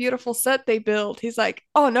really beautiful set they built." He's like,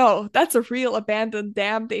 "Oh no, that's a real abandoned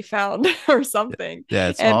dam they found or Yeah, something." yeah,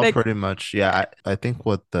 it's And all they pretty much. Yeah, I think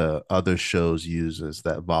what the other shows use is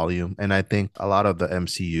that volume. And I think a lot of the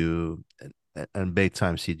MCU and big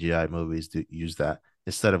time CGI movies do use that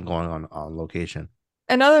instead of going on location.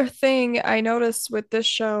 Another thing I noticed with this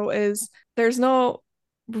show is there's no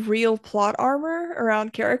real plot armor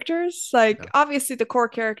around characters. Like, Yeah. obviously, the core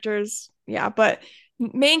characters, yeah, but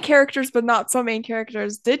main characters, but not so main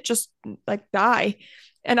characters, did just like die.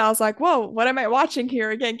 And I was like, whoa, what am I watching here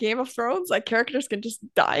again? Game of Thrones? Like, characters can just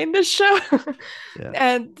die in this show. Yeah.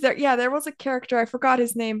 And there, yeah, there was a character, I forgot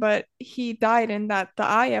his name, but he died in that The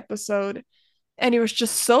Eye episode and it was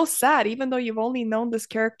just so sad even though you've only known this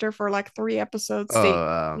character for like 3 episodes they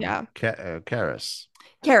yeah Karis,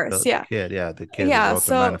 Karis, the yeah, kid, yeah, the kid who yeah, wrote the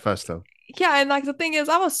so manifesto. yeah, and like the thing is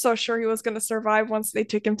I was so sure he was going to survive once they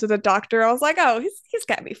took him to the doctor. I was like, oh, he's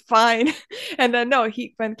gonna be fine. And then no,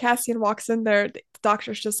 he when Cassian walks in there, the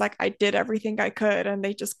doctor's just like, I did everything I could, and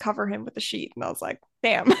they just cover him with a sheet and I was like,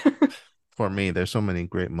 damn. For me, there's so many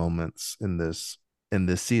great moments in this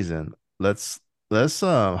season. Let's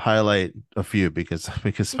highlight a few because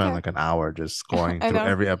we could spend Okay. like an hour just going I through know.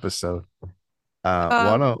 every episode.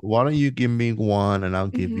 um Why don't you give me one and I'll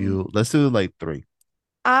give mhm. you, let's do like three.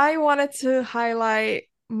 I wanted to highlight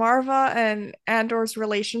Marva and Andor's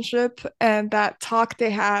relationship and that talk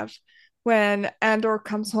they have when Andor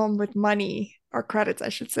comes home with money or credits, I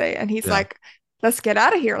should say. And he's Yeah. like, let's get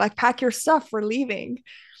out of here. Like, pack your stuff. We're leaving.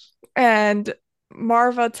 And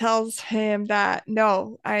Marva tells him that,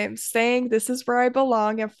 no, I am staying. This is where I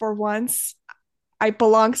belong. And for once, I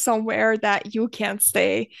belong somewhere that you can't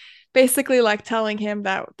stay. Basically, like telling him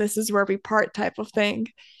that this is where we part type of thing.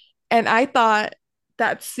 And I thought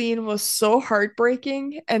that scene was so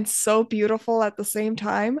heartbreaking and so beautiful at the same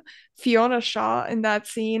time. Fiona Shaw in that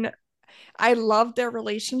scene, I loved their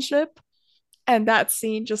relationship, and that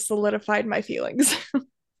scene just solidified my feelings.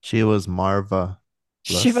 She was Marva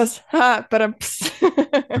She plus. was, ha, but I'm.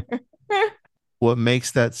 What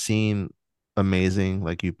makes that scene amazing,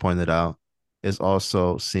 like you pointed out, is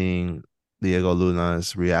also seeing Diego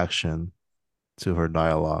Luna's reaction to her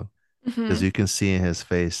dialogue. Because Mhm. you can see in his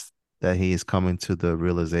face that he's coming to the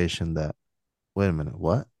realization that, wait a minute,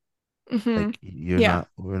 what? Mhm. Like Yeah.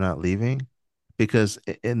 we're not leaving? Because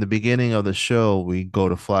in the beginning of the show, we go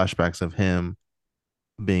to flashbacks of him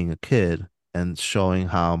being a kid, and showing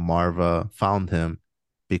how Marva found him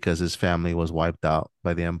because his family was wiped out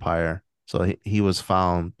by the Empire. So he was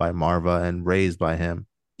found by Marva and raised by him.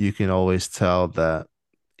 You can always tell that,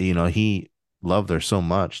 he loved her so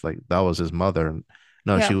much. Like that was his mother.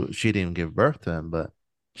 No, Yeah. she didn't give birth to him, but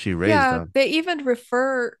she raised Yeah, him. they even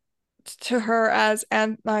refer to her as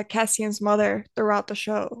Cassian's mother throughout the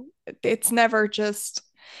show. It's never just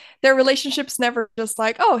their relationship's never just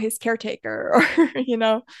like, oh, his caretaker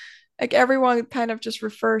or like everyone kind of just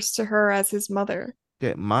refers to her as his mother.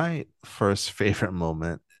 Okay, my first favorite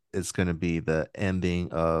moment is gonna be the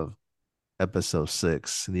ending of episode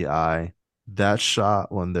 6, The Eye. That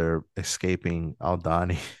shot when they're escaping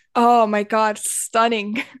Aldani. Oh my God,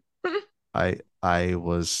 stunning. My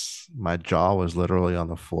jaw was literally on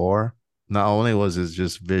the floor. Not only was it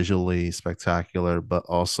just visually spectacular, but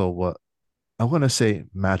also what I want to say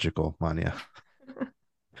magical, Mania.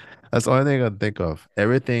 That's the only thing I can think of.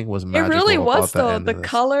 Everything was It really magical about was the though, end the of this.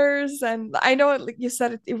 colors, and I know like you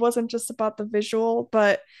said it wasn't just about the visual,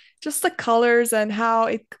 but just the colors and how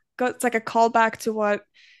it's like a callback to what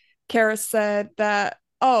Kara said that,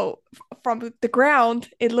 oh, from the ground,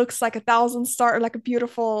 it looks like 1,000 star, like a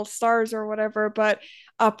beautiful stars or whatever. But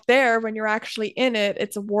up there, when you're actually in it,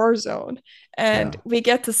 it's a war zone. And Yeah. we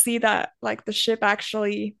get to see that, like the ship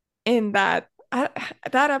actually in that.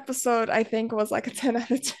 That episode, I think, was like a 10 out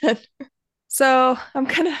of 10. So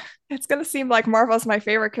it's gonna seem like Marva's my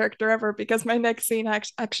favorite character ever because my next scene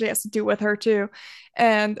actually has to do with her too.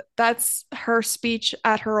 And that's her speech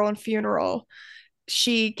at her own funeral.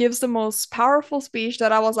 She gives the most powerful speech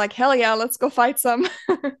that I was like, hell yeah, let's go fight some.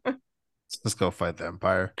 Let's go fight the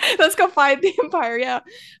Empire. Let's go fight the Empire. Yeah.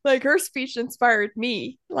 Like her speech inspired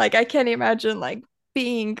me. Like I can't imagine like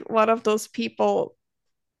being one of those people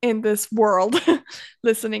in this world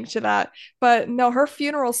listening to that. But no, her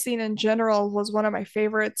funeral scene in general was one of my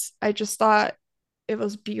favorites. I just thought it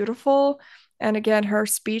was beautiful. And again, her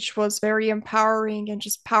speech was very empowering and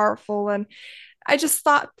just powerful. And I just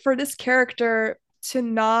thought for this character to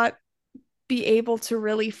not be able to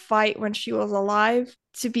really fight when she was alive,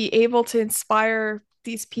 to be able to inspire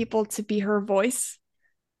these people to be her voice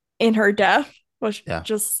in her death was Yeah.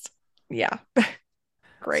 just, yeah,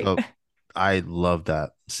 great. So I love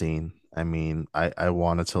that scene. I mean, I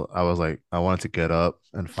wanted to, I was like, I wanted to get up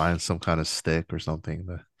and find some kind of stick or something.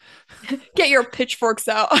 Get your pitchforks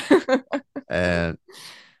out. And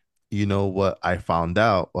you know what I found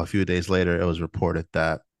out a few days later, it was reported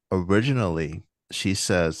that originally she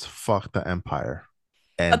says, fuck the Empire.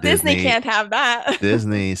 And But Disney can't have that.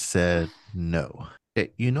 Disney said no.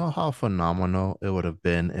 You know how phenomenal it would have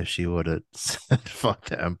been if she would have said fuck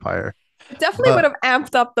the Empire. It definitely would But have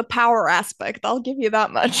amped up the power aspect. I'll give you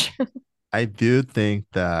that much. I do think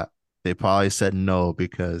that they probably said no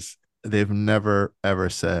because they've never ever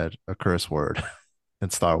said a curse word in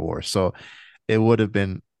Star Wars. So it would have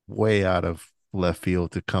been way out of left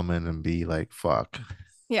field to come in and be like, fuck.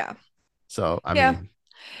 Yeah. So, I Yeah. mean,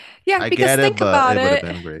 Yeah, I because get it, think but about it would have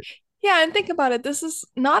it. been great. Yeah, and think about it. This is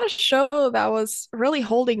not a show that was really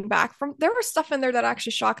holding back from. There was stuff in there that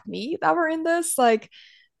actually shocked me that were in this. Like,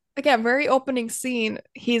 again, very opening scene,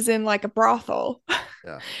 he's in like a brothel.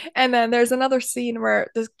 Yeah. And then there's another scene where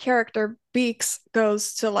the character Beaks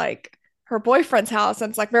goes to like her boyfriend's house and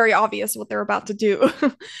it's like very obvious what they're about to do.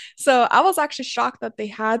 So I was actually shocked that they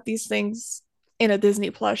had these things in a Disney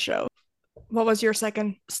Plus show. What was your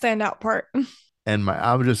second standout part? And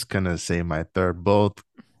I'm just gonna say my third, both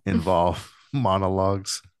involve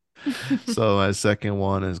monologues. So my second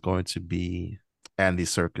one is going to be Andy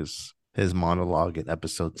Serkis, his monologue in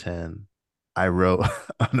episode 10. I wrote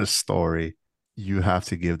on a story, you have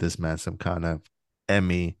to give this man some kind of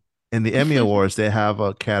Emmy. In the Emmy Awards, they have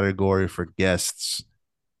a category for guests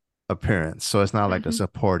appearance. So it's not like a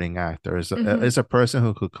supporting actor. It's a person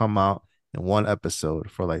who could come out in one episode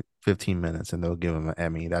for like 15 minutes and they'll give him an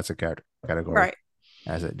Emmy. That's a category. Right.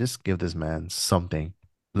 I said, just give this man something.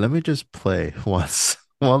 Let me just play one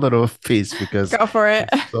little piece because Go for it.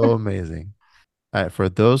 it's so amazing. All right, for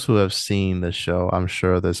those who have seen the show, I'm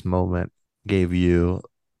sure this moment gave you,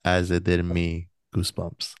 as it did me,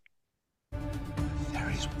 goosebumps. There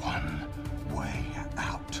is one way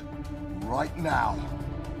out. Right now.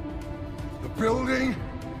 The building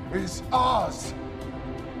is ours.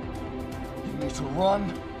 You need to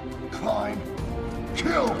run, climb,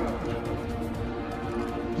 kill.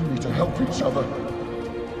 You need to help each other.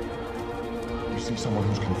 You see someone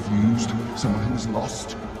who's confused, someone who's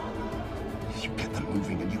lost. You get them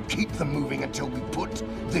moving and you keep them moving until we put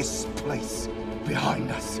this place behind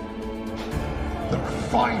us. There are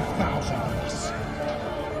 5,000 of us.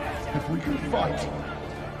 If we can fight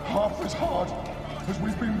half as hard, As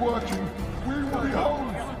we've been working, we will be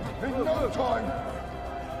home in no time.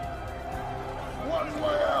 One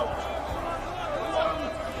way out! One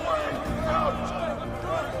way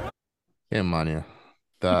out! Yeah, Manya.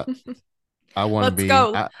 That I want to Let's be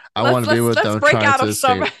go. I want to be with Let's them break trying out to of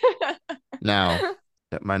some. escape. Now,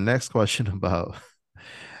 my next question about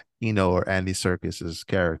or Andy Serkis's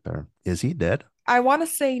character, is he dead? I want to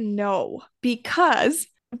say no because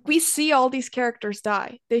we see all these characters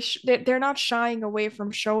die. They're not shying away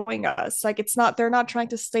from showing us. Like it's not they're not trying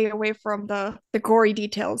to stay away from the gory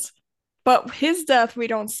details. But his death we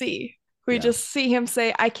don't see. We Yeah. just see him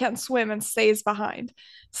say I can't swim and stays behind.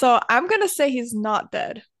 So I'm going to say he's not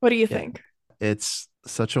dead. What do you Yeah. think? It's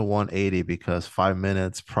such a 180 because 5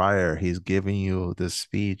 minutes prior, he's giving you this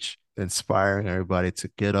speech, inspiring everybody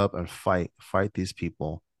to get up and fight these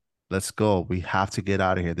people. Let's go. We have to get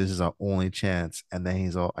out of here. This is our only chance. And then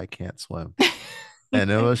he's all, I can't swim. And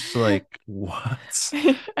it was like, what?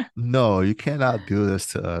 No, you cannot do this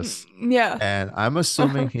to us. Yeah. And I'm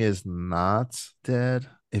assuming he is not dead.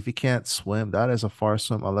 If he can't swim, that is a far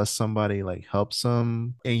swim unless somebody like helps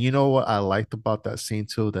him. And you know what I liked about that scene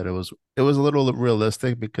too? That it was a little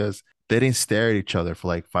realistic because they didn't stare at each other for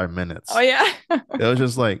like five Oh minutes. yeah. It was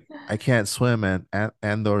just like, I can't swim, and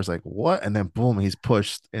Andor's like, what? And then boom, he's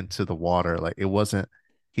pushed into the water. Like it wasn't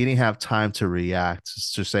he didn't have time to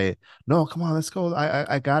react to say, no, come on, let's go.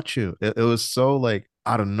 I got you. It was so like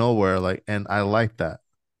out of nowhere, like, and I like that.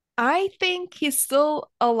 I think he's still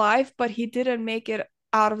alive, but he didn't make it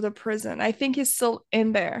out of the prison. I think he's still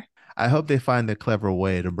in there. I hope they find a clever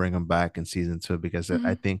way to bring him back in season two because I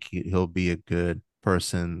Mhm. think he'll be a good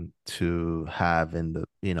person to have in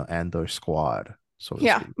the Andor squad, so to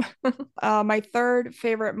Yeah. speak. My third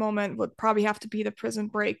favorite moment would probably have to be the prison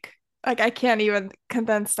break. Like I can't even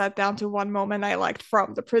condense that down to one moment I liked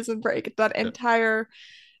from the prison break. That Yeah. entire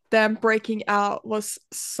them breaking out was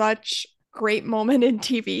such great moment in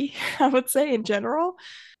TV, I would say in general.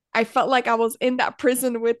 I felt like I was in that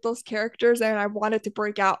prison with those characters and I wanted to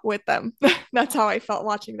break out with them. That's how I felt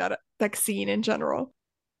watching that like scene in general.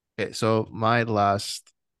 Okay, so my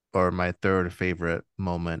last or my third favorite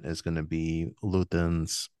moment is going to be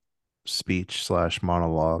Luthen's speech slash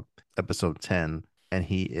monologue, episode 10, and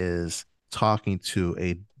he is talking to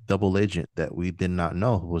a double agent that we did not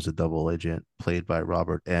know who was a double agent, played by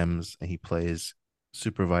Robert Ems, and he plays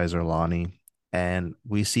Supervisor Lonnie. And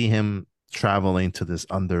we see him traveling to this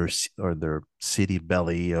under or the city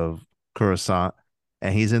belly of Coruscant,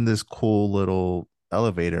 and he's in this cool little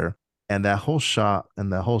elevator. And that whole shot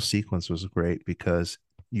and that whole sequence was great because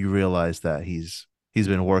you realize that he's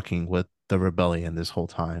been working with the rebellion this whole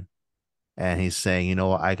time, and he's saying, you know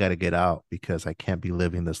what, I got to get out because I can't be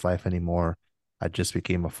living this life anymore. I just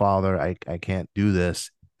became a father. I can't do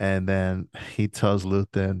this. And then he tells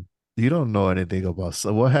Luthen, you don't know anything about,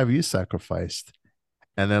 so what have you sacrificed?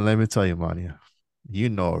 And then let me tell you, Manya, you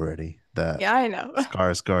know already that Yeah, I know.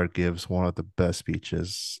 Skarsgård gives one of the best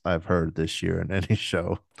speeches I've heard this year in any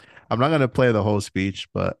show. I'm not going to play the whole speech,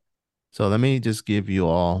 but so let me just give you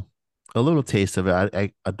all a little taste of it.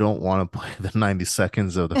 I don't want to play the 90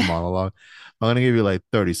 seconds of the monologue. I'm going to give you like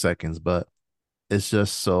 30 seconds, but it's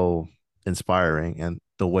just so inspiring. And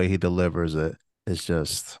the way he delivers it is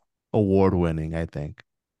just award winning, I think.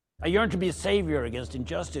 I yearned to be a savior against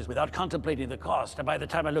injustice without contemplating the cost, and by the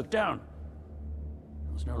time I looked down,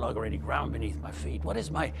 there was no longer any ground beneath my feet. What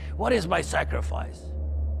is my sacrifice?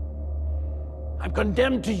 I'm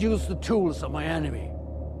condemned to use the tools of my enemy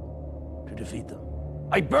to defeat them.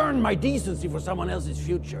 I burn my decency for someone else's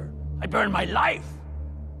future. I burn my life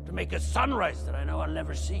to make a sunrise that I know I'll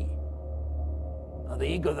never see. Now, the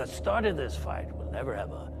ego that started this fight will never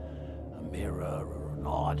have a mirror or an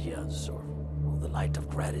audience or the light of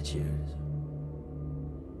gratitude.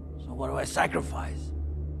 So what do I sacrifice?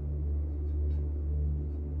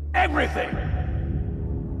 Everything!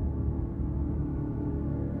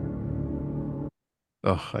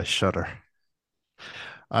 Oh, I shudder.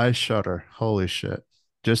 I shudder. Holy shit.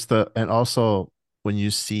 And also when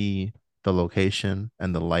you see the location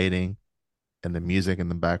and the lighting and the music in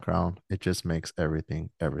the background, it just makes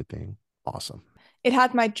everything awesome. It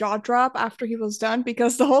had my jaw drop after he was done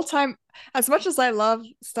because the whole time, as much as I love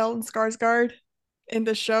Stellan Skarsgård in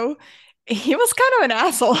the show, he was kind of an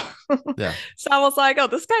asshole. Yeah. So I was like, oh,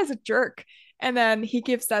 this guy's a jerk. And then he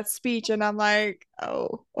gives that speech, and I'm like,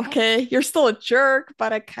 oh, okay, you're still a jerk,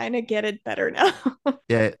 but I kind of get it better now.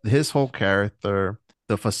 Yeah, his whole character,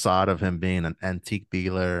 the facade of him being an antique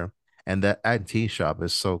dealer, and that antique shop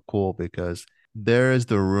is so cool because there is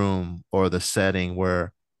the room or the setting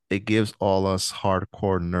where it gives all us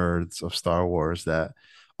hardcore nerds of Star Wars that,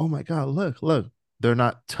 oh my God, look, they're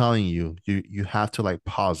not telling you. You have to like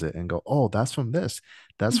pause it and go, oh, that's from this.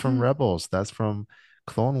 That's from Mhm. Rebels. That's from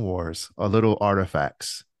Clone Wars. A little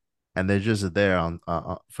artifacts, and they're just there on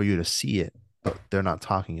for you to see it, but they're not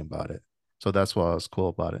talking about it. So that's what was cool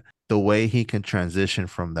about it. The way he can transition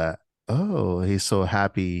from that, oh, he's so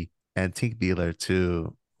happy antique dealer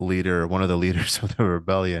to leader, one of the leaders of the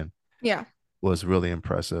rebellion Yeah. was really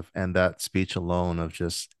impressive. And that speech alone of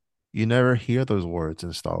just, you never hear those words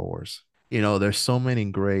in Star Wars. You know, there's so many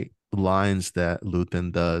great lines that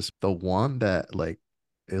Luthen does. The one that like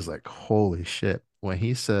is like, holy shit, when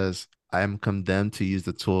he says, I am condemned to use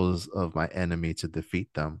the tools of my enemy to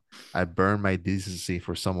defeat them. I burn my decency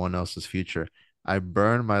for someone else's future. I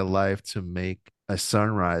burn my life to make a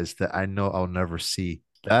sunrise that I know I'll never see.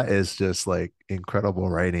 That is just like incredible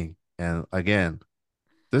writing. And again,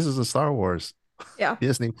 this is a Star Wars Yeah.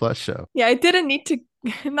 Disney Plus show. Yeah, I didn't need to,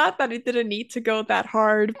 not that it didn't need to go that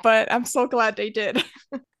hard, but I'm so glad they did.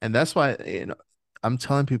 And that's why, I'm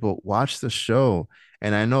telling people, watch the show.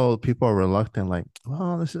 And I know people are reluctant, like,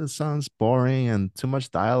 well, sounds boring and too much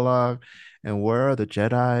dialogue. And where are the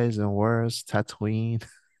Jedis and where's Tatooine?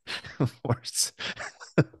 Where's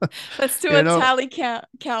Let's do you a know, tally count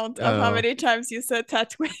of how uh, many times you said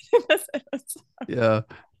Tatooine in this episode. yeah.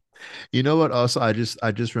 You know what? Also, I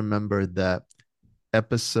just remembered that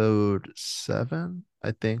episode 7,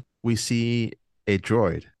 I think, we see a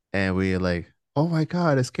droid and we like, oh my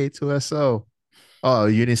God, it's K2SO. Oh,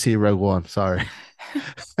 you didn't see Rogue One. Sorry.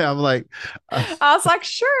 I'm like, uh, I was like,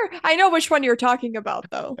 sure. I know which one you're talking about,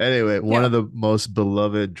 though. anyway, one Yeah. of the most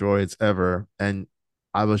beloved droids ever. And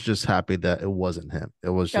I was just happy that it wasn't him. It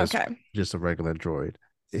was Okay. just a regular droid.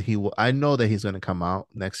 I know that he's going to come out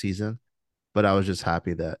next season, but I was just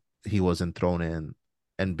happy that he wasn't thrown in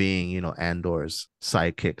and being, Andor's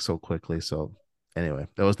sidekick so quickly. So anyway,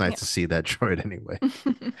 it was nice Yeah. to see that droid anyway.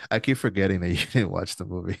 I keep forgetting that you didn't watch the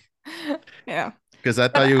movie Yeah. because I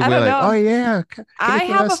thought But you would I be don't like, oh know. yeah, I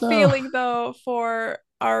have a K2SO. feeling, though, for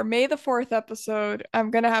our May the 4th episode,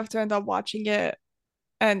 I'm gonna have to end up watching it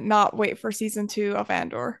and not wait for season 2 of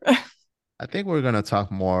Andor. I think we're gonna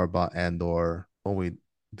talk more about Andor when we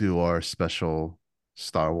do our special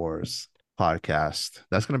Star Wars podcast.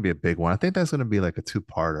 That's gonna be a big one. I think that's gonna be like a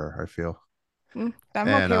two-parter, I feel. I'm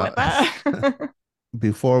And okay with that.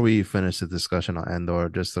 before we finish the discussion on Andor,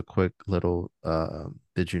 just a quick little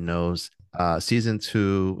did you knows. Season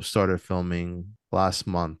 2 started filming last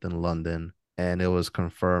month in London, and it was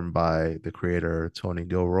confirmed by the creator Tony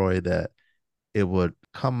Gilroy that it would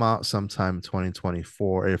come out sometime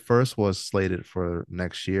 2024. It first was slated for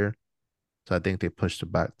next year, so I think they pushed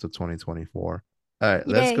it back to 2024. All right,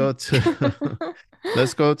 let's go Yay. to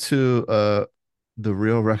let's go to the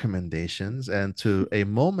real recommendations and to a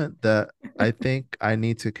moment that I think I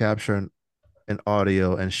need to capture an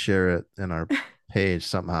audio and share it in our page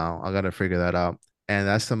somehow. I got to figure that out. And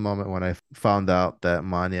that's the moment when I found out that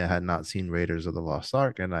Manya had not seen Raiders of the Lost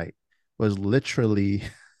Ark, and I was literally,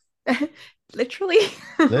 Literally.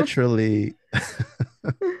 literally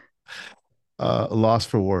lost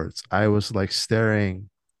for words. I was like staring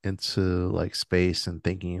into like space and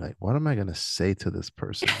thinking like, what am I gonna say to this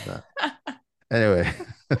person? That anyway,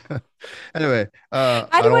 anyway, How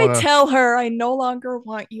I do don't I want to. tell her I no longer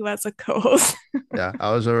want you as a co-host? Yeah,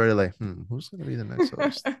 I was already like, who's gonna be the next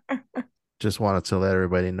host? Just wanted to let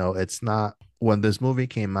everybody know it's not when this movie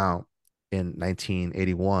came out in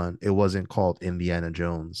 1981. It wasn't called Indiana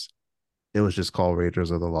Jones. It was just called Raiders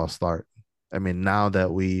of the Lost Ark. I mean, now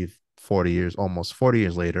that we've 40 years, almost 40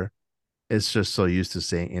 years later, it's just so used to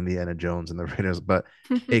saying Indiana Jones and the Raiders, but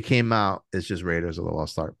it came out, it's just Raiders of the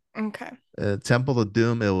Lost Ark. Okay. Temple of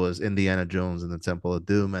Doom, it was Indiana Jones and the Temple of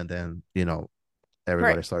Doom, and then Right.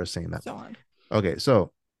 everybody started saying that. So on. Okay,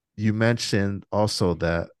 so you mentioned also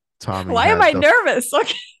that Tommy Why am had I the. nervous?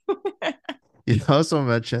 Okay. You also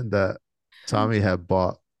mentioned that Tommy had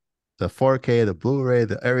bought the 4K, the Blu-ray,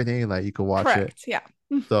 the everything, like you could watch it. Correct. Yeah.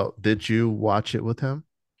 So did you watch it with him?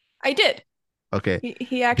 I did. Okay.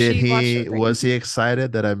 He Did actually watched he everything. was he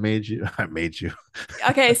excited that I made you? I made you.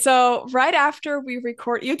 Okay, so right after we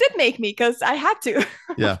record, you did make me because I had to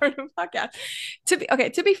Yeah. for the podcast.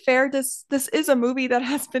 To be fair, this is a movie that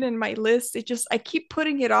has been in my list. It just I keep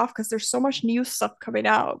putting it off because there's so much new stuff coming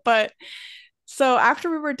out. But so after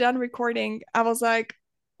we were done recording, I was like,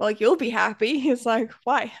 well, you'll be happy. He's like,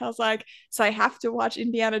 why? I was like, so I have to watch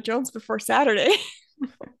Indiana Jones before Saturday.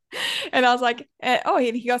 And I was like, oh,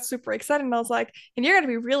 he got super excited. And I was like, and you're going to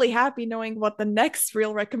be really happy knowing what the next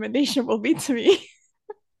real recommendation will be to me.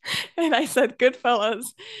 And I said, Goodfellas.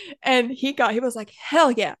 And he was like,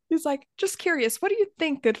 hell yeah. He's like, just curious, what do you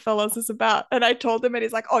think Goodfellas is about? And I told him, and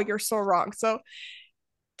he's like, oh, you're so wrong. So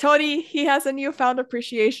Tony, he has a newfound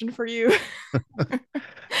appreciation for you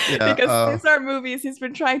Yeah. because these are movies he's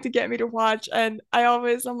been trying to get me to watch, and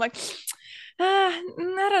I'm like,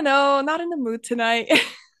 I don't know, not in the mood tonight.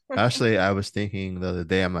 Actually, I was thinking the other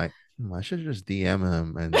day, I'm like, I should just DM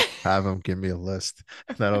him and have him give me a list.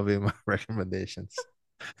 That'll be my recommendations.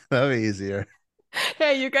 That'll be easier.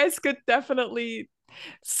 Hey, you guys could definitely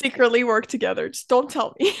secretly work together. Just don't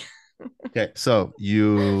tell me. Okay, so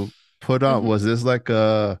you put on, Mhm. was this like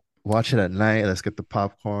a watch it at night? Let's get the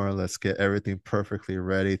popcorn, let's get everything perfectly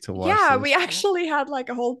ready to watch Yeah, we this. actually had like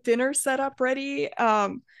a whole dinner set up ready.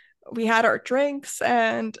 We had our drinks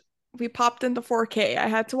and we popped in the 4K. I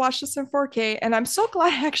had to watch this in 4K, and I'm so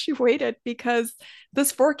glad I actually waited because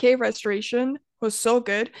this 4K restoration was so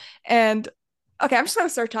good. And okay, I'm just gonna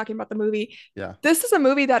start talking about the movie. Yeah. This is a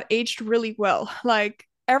movie that aged really well. Like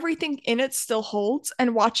everything in it still holds,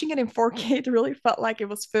 and watching it in 4K, it really felt like it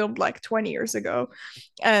was filmed like 20 years ago.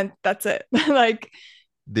 And that's it. Like,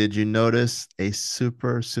 Did you notice a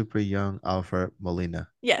super, super young Alfred Molina?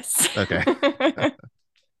 yes. Okay.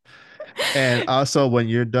 And also, when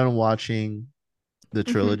you're done watching the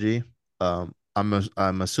Mhm. trilogy,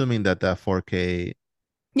 I'm assuming that that 4K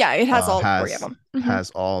Yeah, it has all three of has them. Mhm.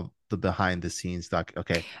 has all the behind the scenes doc.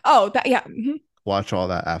 Okay, Oh, that yeah. Mhm. watch all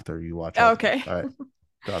that after you watch all the movies. Okay. All right.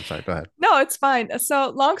 I'm sorry. Go ahead. No, it's fine. So,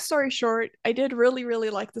 long story short, I did really,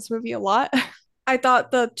 really like this movie a lot. I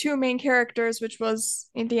thought the two main characters, which was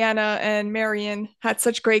Indiana and Marion, had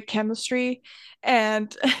such great chemistry.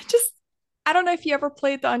 And just, I don't know if you ever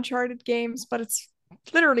played the Uncharted games, but it's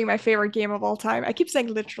literally my favorite game of all time. I keep saying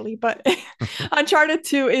literally, but Uncharted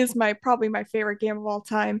 2 is my probably my favorite game of all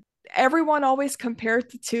time. Everyone always compared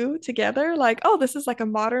the two together, like, oh, this is like a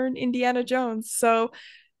modern Indiana Jones. So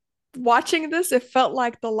watching this, it felt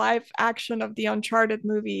like the live action of the Uncharted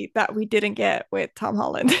movie that we didn't get with Tom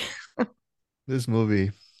Holland. This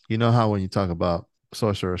movie, you know how when you talk about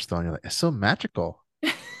Sorcerer's Stone, you're like, it's so magical.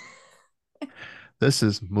 This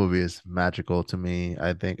is movie is magical to me.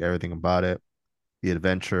 I think everything about it, the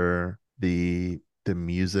adventure, the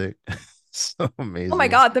music, so Oh my amazing.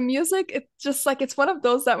 God, the music, it's just like it's one of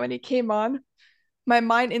those that when it came on, my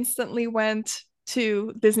mind instantly went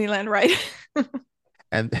to Disneyland, right?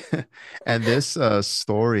 And and this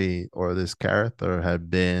story or this character had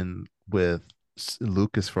been with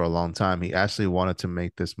Lucas for a long time. He actually wanted to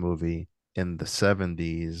make this movie in the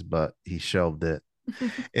 70s, but he shelved it.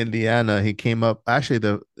 Indiana, he came up actually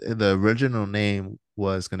the original name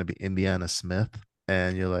was going to be Indiana Smith,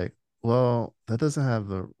 and you're like, well, that doesn't have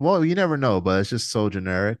the well, you never know, but it's just so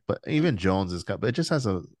generic. But even Jones is got, but it just has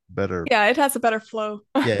a better, Yeah, it has a better flow.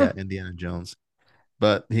 yeah, yeah, Indiana Jones.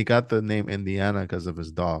 But he got the name Indiana because of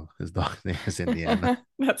his dog. His dog's name is Indiana.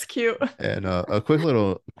 That's cute. And a quick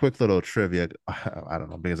little trivia. I don't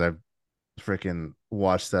know because I've freaking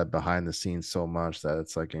watched that behind the scenes so much that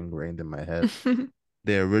it's like ingrained in my head.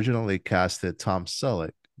 They originally casted Tom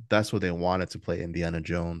Selleck. That's what they wanted to play Indiana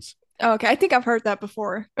Jones. Okay, I think I've heard that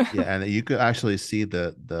before. Yeah, and you could actually see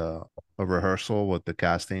the a rehearsal with the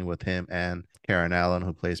casting with him and Karen Allen,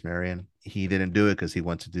 who plays Marion. He didn't do it because he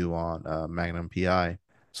went to do on Magnum PI.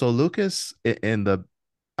 So Lucas in the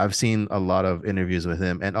I've seen a lot of interviews with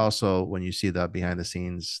him, and also when you see that behind the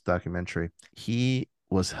scenes documentary, he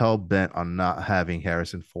was hell bent on not having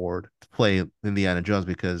Harrison Ford play Indiana Jones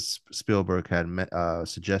because Spielberg had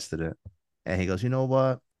suggested it, and he goes, you know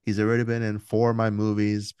what? He's already been in four of my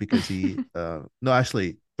movies because he no,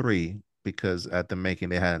 actually three, because at the making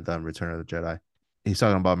they hadn't done Return of the Jedi. He's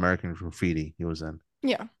talking about American Graffiti he was in.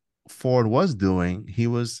 Yeah. Ford was doing, he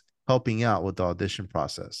was helping out with the audition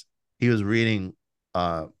process. He was reading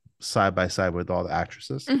side by side with all the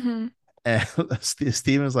actresses. Hmm. And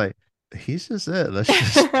Steven's like, he's just it. Let's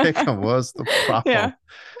just pick him. What's the problem? Yeah.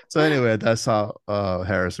 So anyway, that's how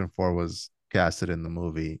Harrison Ford was casted in the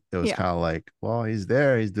movie. It was Yeah. kind of like, well, he's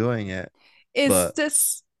there, he's doing it. Is But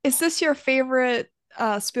this your favorite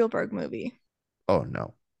Spielberg movie? oh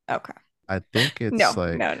no. Okay. I think it's No,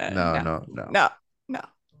 like no, no, no, no, no, no. no, no.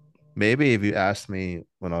 Maybe if you asked me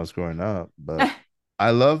when I was growing up, but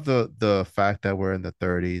I love the fact that we're in the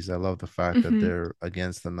 30s. I love the fact that Hmm. they're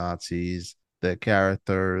against the Nazis. The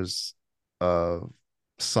characters of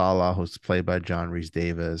Salah, who's played by John Rhys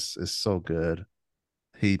Davis, is so good.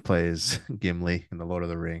 He plays Gimli in The Lord of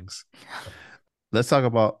the Rings. Let's talk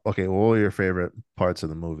about okay, what were your favorite parts of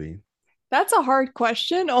the movie? That's a hard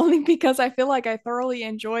question, only because I feel like I thoroughly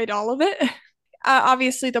enjoyed all of it.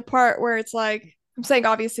 Obviously, the part where it's like, I'm saying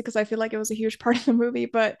obviously because I feel like it was a huge part of the movie,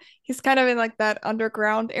 but he's kind of in like that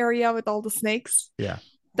underground area with all the snakes. Yeah.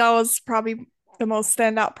 That was probably the most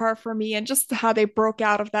standout part for me, and just how they broke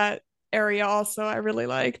out of that area also I really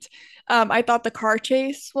liked. I thought the car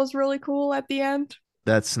chase was really cool at the end.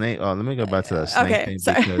 That snake. Oh, let me go back to that snake Okay, thing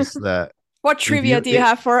so because that what if trivia you do you it,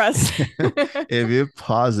 have for us? if you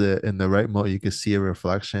pause it in the right mode, you can see a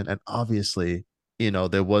reflection. And obviously,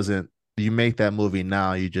 there wasn't. You make that movie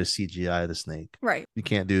now, you just CGI the snake. Right. You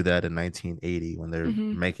can't do that in 1980 when they're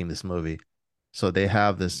Hmm. making this movie. So they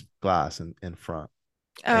have this glass in front,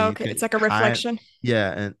 and Oh, you okay. can It's like a kind, reflection.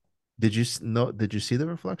 yeah. And know? Did you see the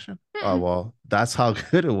reflection? Oh Mm-mm. well, that's how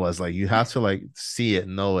good it was. Like you have to like see it,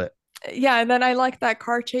 know it. Yeah, and then I liked that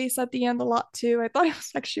car chase at the end a lot too. I thought it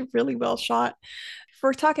was actually really well shot. If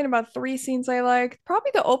we're talking about three scenes I liked,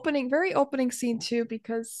 probably the opening, very opening scene too,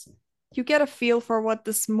 because you get a feel for what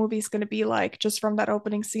this movie's going to be like just from that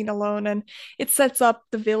opening scene alone. And it sets up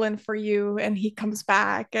the villain for you and he comes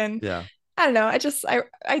back. And Yeah, I don't know,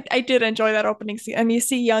 I did enjoy that opening scene. And you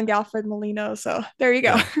see young Alfred Molino, so there you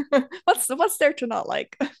go. yeah. What's there to not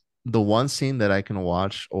like? The one scene that I can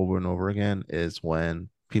watch over and over again is when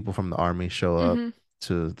people from the army show up Hmm.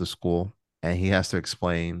 to the school and he has to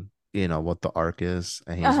explain, what the arc is,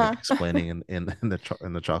 and he's like Uh-huh. explaining in the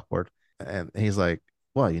chalkboard, and he's like,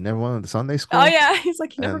 "What? You never went to Sunday Oh school?" yeah, he's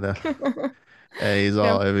like, you And never. and he's Yeah.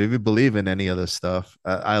 all, if you believe in any other stuff,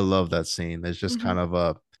 I love that scene. It's just Hmm. kind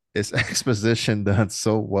of it's exposition done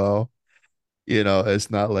so well. It's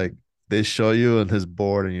not like they show you on his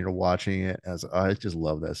board and you're watching it as I just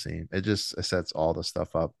love that scene. It sets all the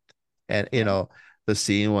stuff up. And Yeah. the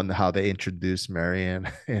scene when how they introduced Marion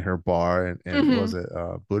in her bar and was Hmm. it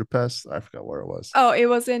Budapest? I forgot where it was. Oh, it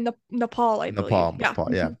was in Nepal, I believe. Yeah.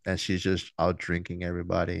 Nepal, yeah. Mhm. And she's just out drinking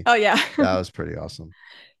everybody. Oh yeah. That was pretty awesome.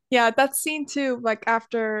 Yeah, that scene too, like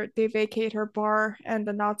after they vacate her bar and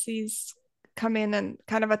the Nazis come in and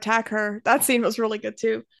kind of attack her. That scene was really good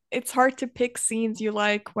too. It's hard to pick scenes you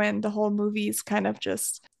like when the whole movie is kind of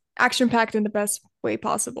just action packed in the best way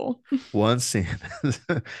possible. One scene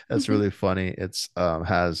that's Mhm. really funny. It's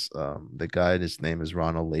has the guy, his name is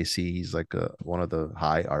Ronald Lacey. He's like one of the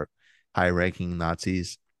high ranking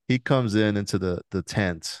Nazis. He comes into the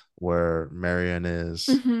tent where Marion is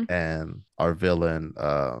Mhm. and our villain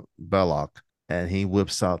Belloc, and he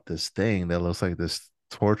whips out this thing that looks like this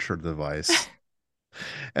torture device.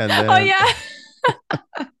 And Oh then yeah.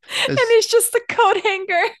 And it's it's just the coat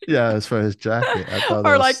hanger. yeah, as for his jacket. I thought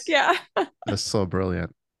Or like, yeah. that's so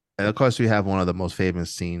brilliant. And of course, we have one of the most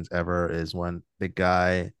famous scenes ever is when the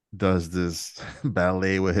guy does this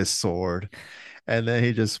ballet with his sword and then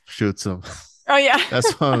he just shoots him. Oh yeah.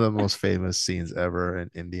 That's one of the most famous scenes ever in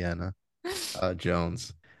Indiana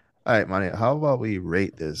Jones. All right, Mani, how about we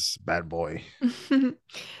rate this bad boy?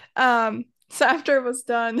 So after it was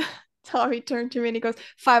done, Tommy turned to me and he goes,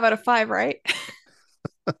 5 out of 5, right?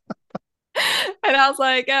 And I was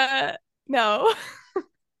like, no.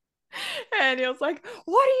 And he was like,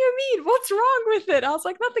 what do you mean? What's wrong with it? I was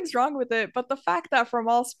like, nothing's wrong with it. But the fact that from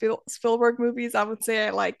all Spielberg movies, I would say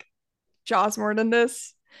I like Jaws more than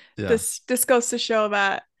this. Yeah. This goes to show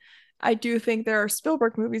that I do think there are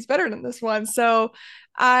Spielberg movies better than this one. So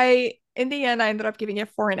in the end, I ended up giving it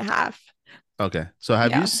 4.5. Okay. So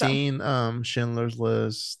have you Yeah. So seen Schindler's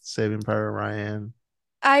List, Saving Private Ryan?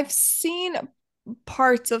 I've seen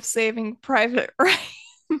parts of Saving Private Ryan,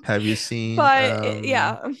 Have you seen but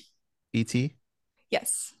yeah, E.T.?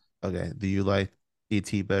 yes. Okay. Do you like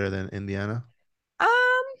E.T. better than Indiana? Um,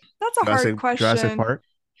 that's a hard Jurassic question. Park?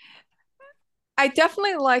 I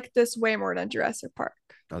definitely like this way more than Jurassic Park.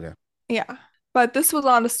 Okay. Yeah. But this was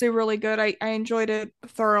honestly really good. I enjoyed it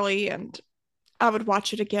thoroughly and I would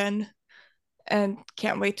watch it again and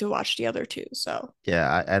can't wait to watch the other two. So,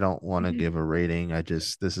 Yeah, I don't want to mhm, give a rating.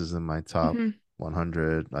 This is in my top mhm,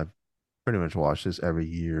 100. I've pretty much watched this every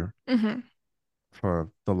year mhm. for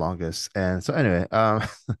the longest. And so anyway,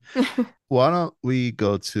 why don't we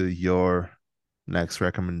go to your next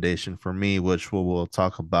recommendation for me, which we'll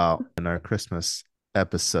talk about in our Christmas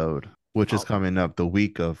episode, which is Oh, coming up the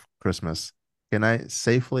week of Christmas. Can I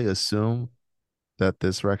safely assume that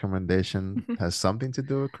this recommendation mhm. has something to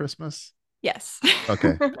do with Christmas? Yes.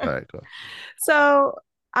 Okay. All right, go. So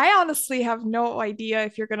I honestly have no idea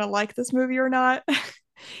if you're gonna like this movie or not.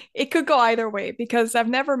 It could go either way because I've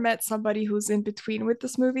never met somebody who's in between with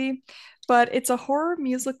this movie, but it's a horror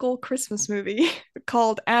musical Christmas movie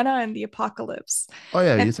called Anna and the Apocalypse. Oh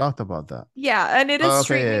yeah, you And talked about that. yeah, and it is Oh, okay,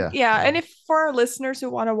 streaming. yeah, Yeah, yeah, yeah. and if for our listeners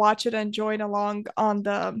who want to watch it and join along on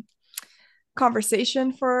the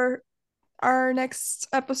conversation for our next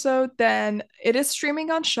episode, then it is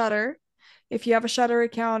streaming on Shutter. If you have a Shutter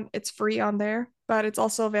account, it's free on there. but it's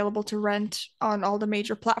also available to rent on all the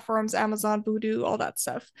major platforms, Amazon, Vudu, all that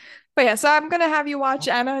stuff. But yeah, so I'm gonna have you watch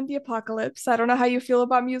Anna and the Apocalypse. I don't know how you feel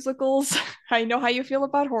about musicals. I know how you feel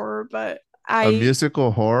about horror, but A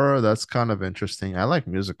musical horror, that's kind of interesting. I like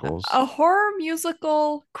musicals. a horror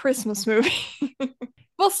musical Christmas movie.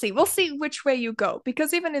 We'll see. We'll see which way you go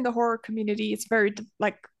because even in the horror community, it's very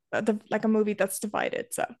like a movie that's divided.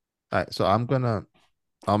 So All right, so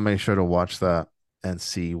I'll make sure to watch that and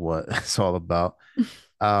see what it's all about.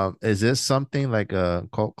 Is this something like a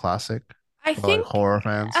cult classic I for like think horror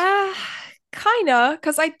fans? uh kinda,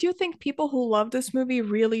 because I do think people who love this movie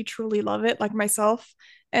really truly love it, like myself.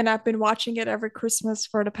 And I've been watching it every Christmas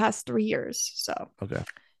for the past 3 years. So Okay.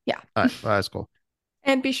 yeah. All right, well, that's cool.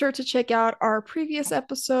 And be sure to check out our previous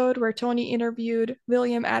episode where Tony interviewed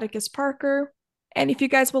William Atticus Parker. And if you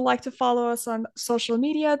guys would like to follow us on social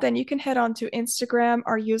media, then you can head on to Instagram.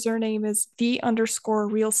 Our username is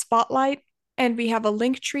the_real spotlight. And we have a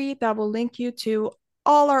link tree that will link you to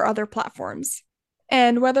all our other platforms.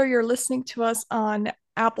 And whether you're listening to us on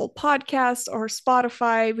Apple Podcasts or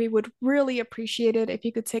Spotify, we would really appreciate it if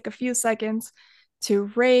you could take a few seconds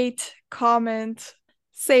to rate, comment,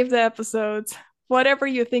 save the episodes, whatever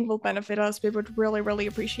you think will benefit us. We would really, really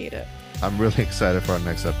appreciate it. I'm really excited for our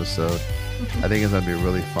next episode. I think it's going to be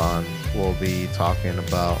really fun. We'll be talking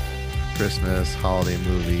about Christmas, holiday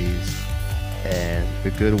movies, and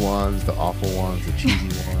the good ones, the awful ones, the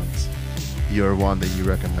cheesy ones. You're one that you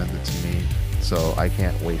recommended to me, so I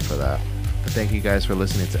can't wait for that. But thank you guys for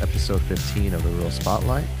listening to episode 15 of The Real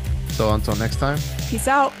Spotlight. So until next time, Peace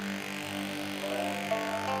out.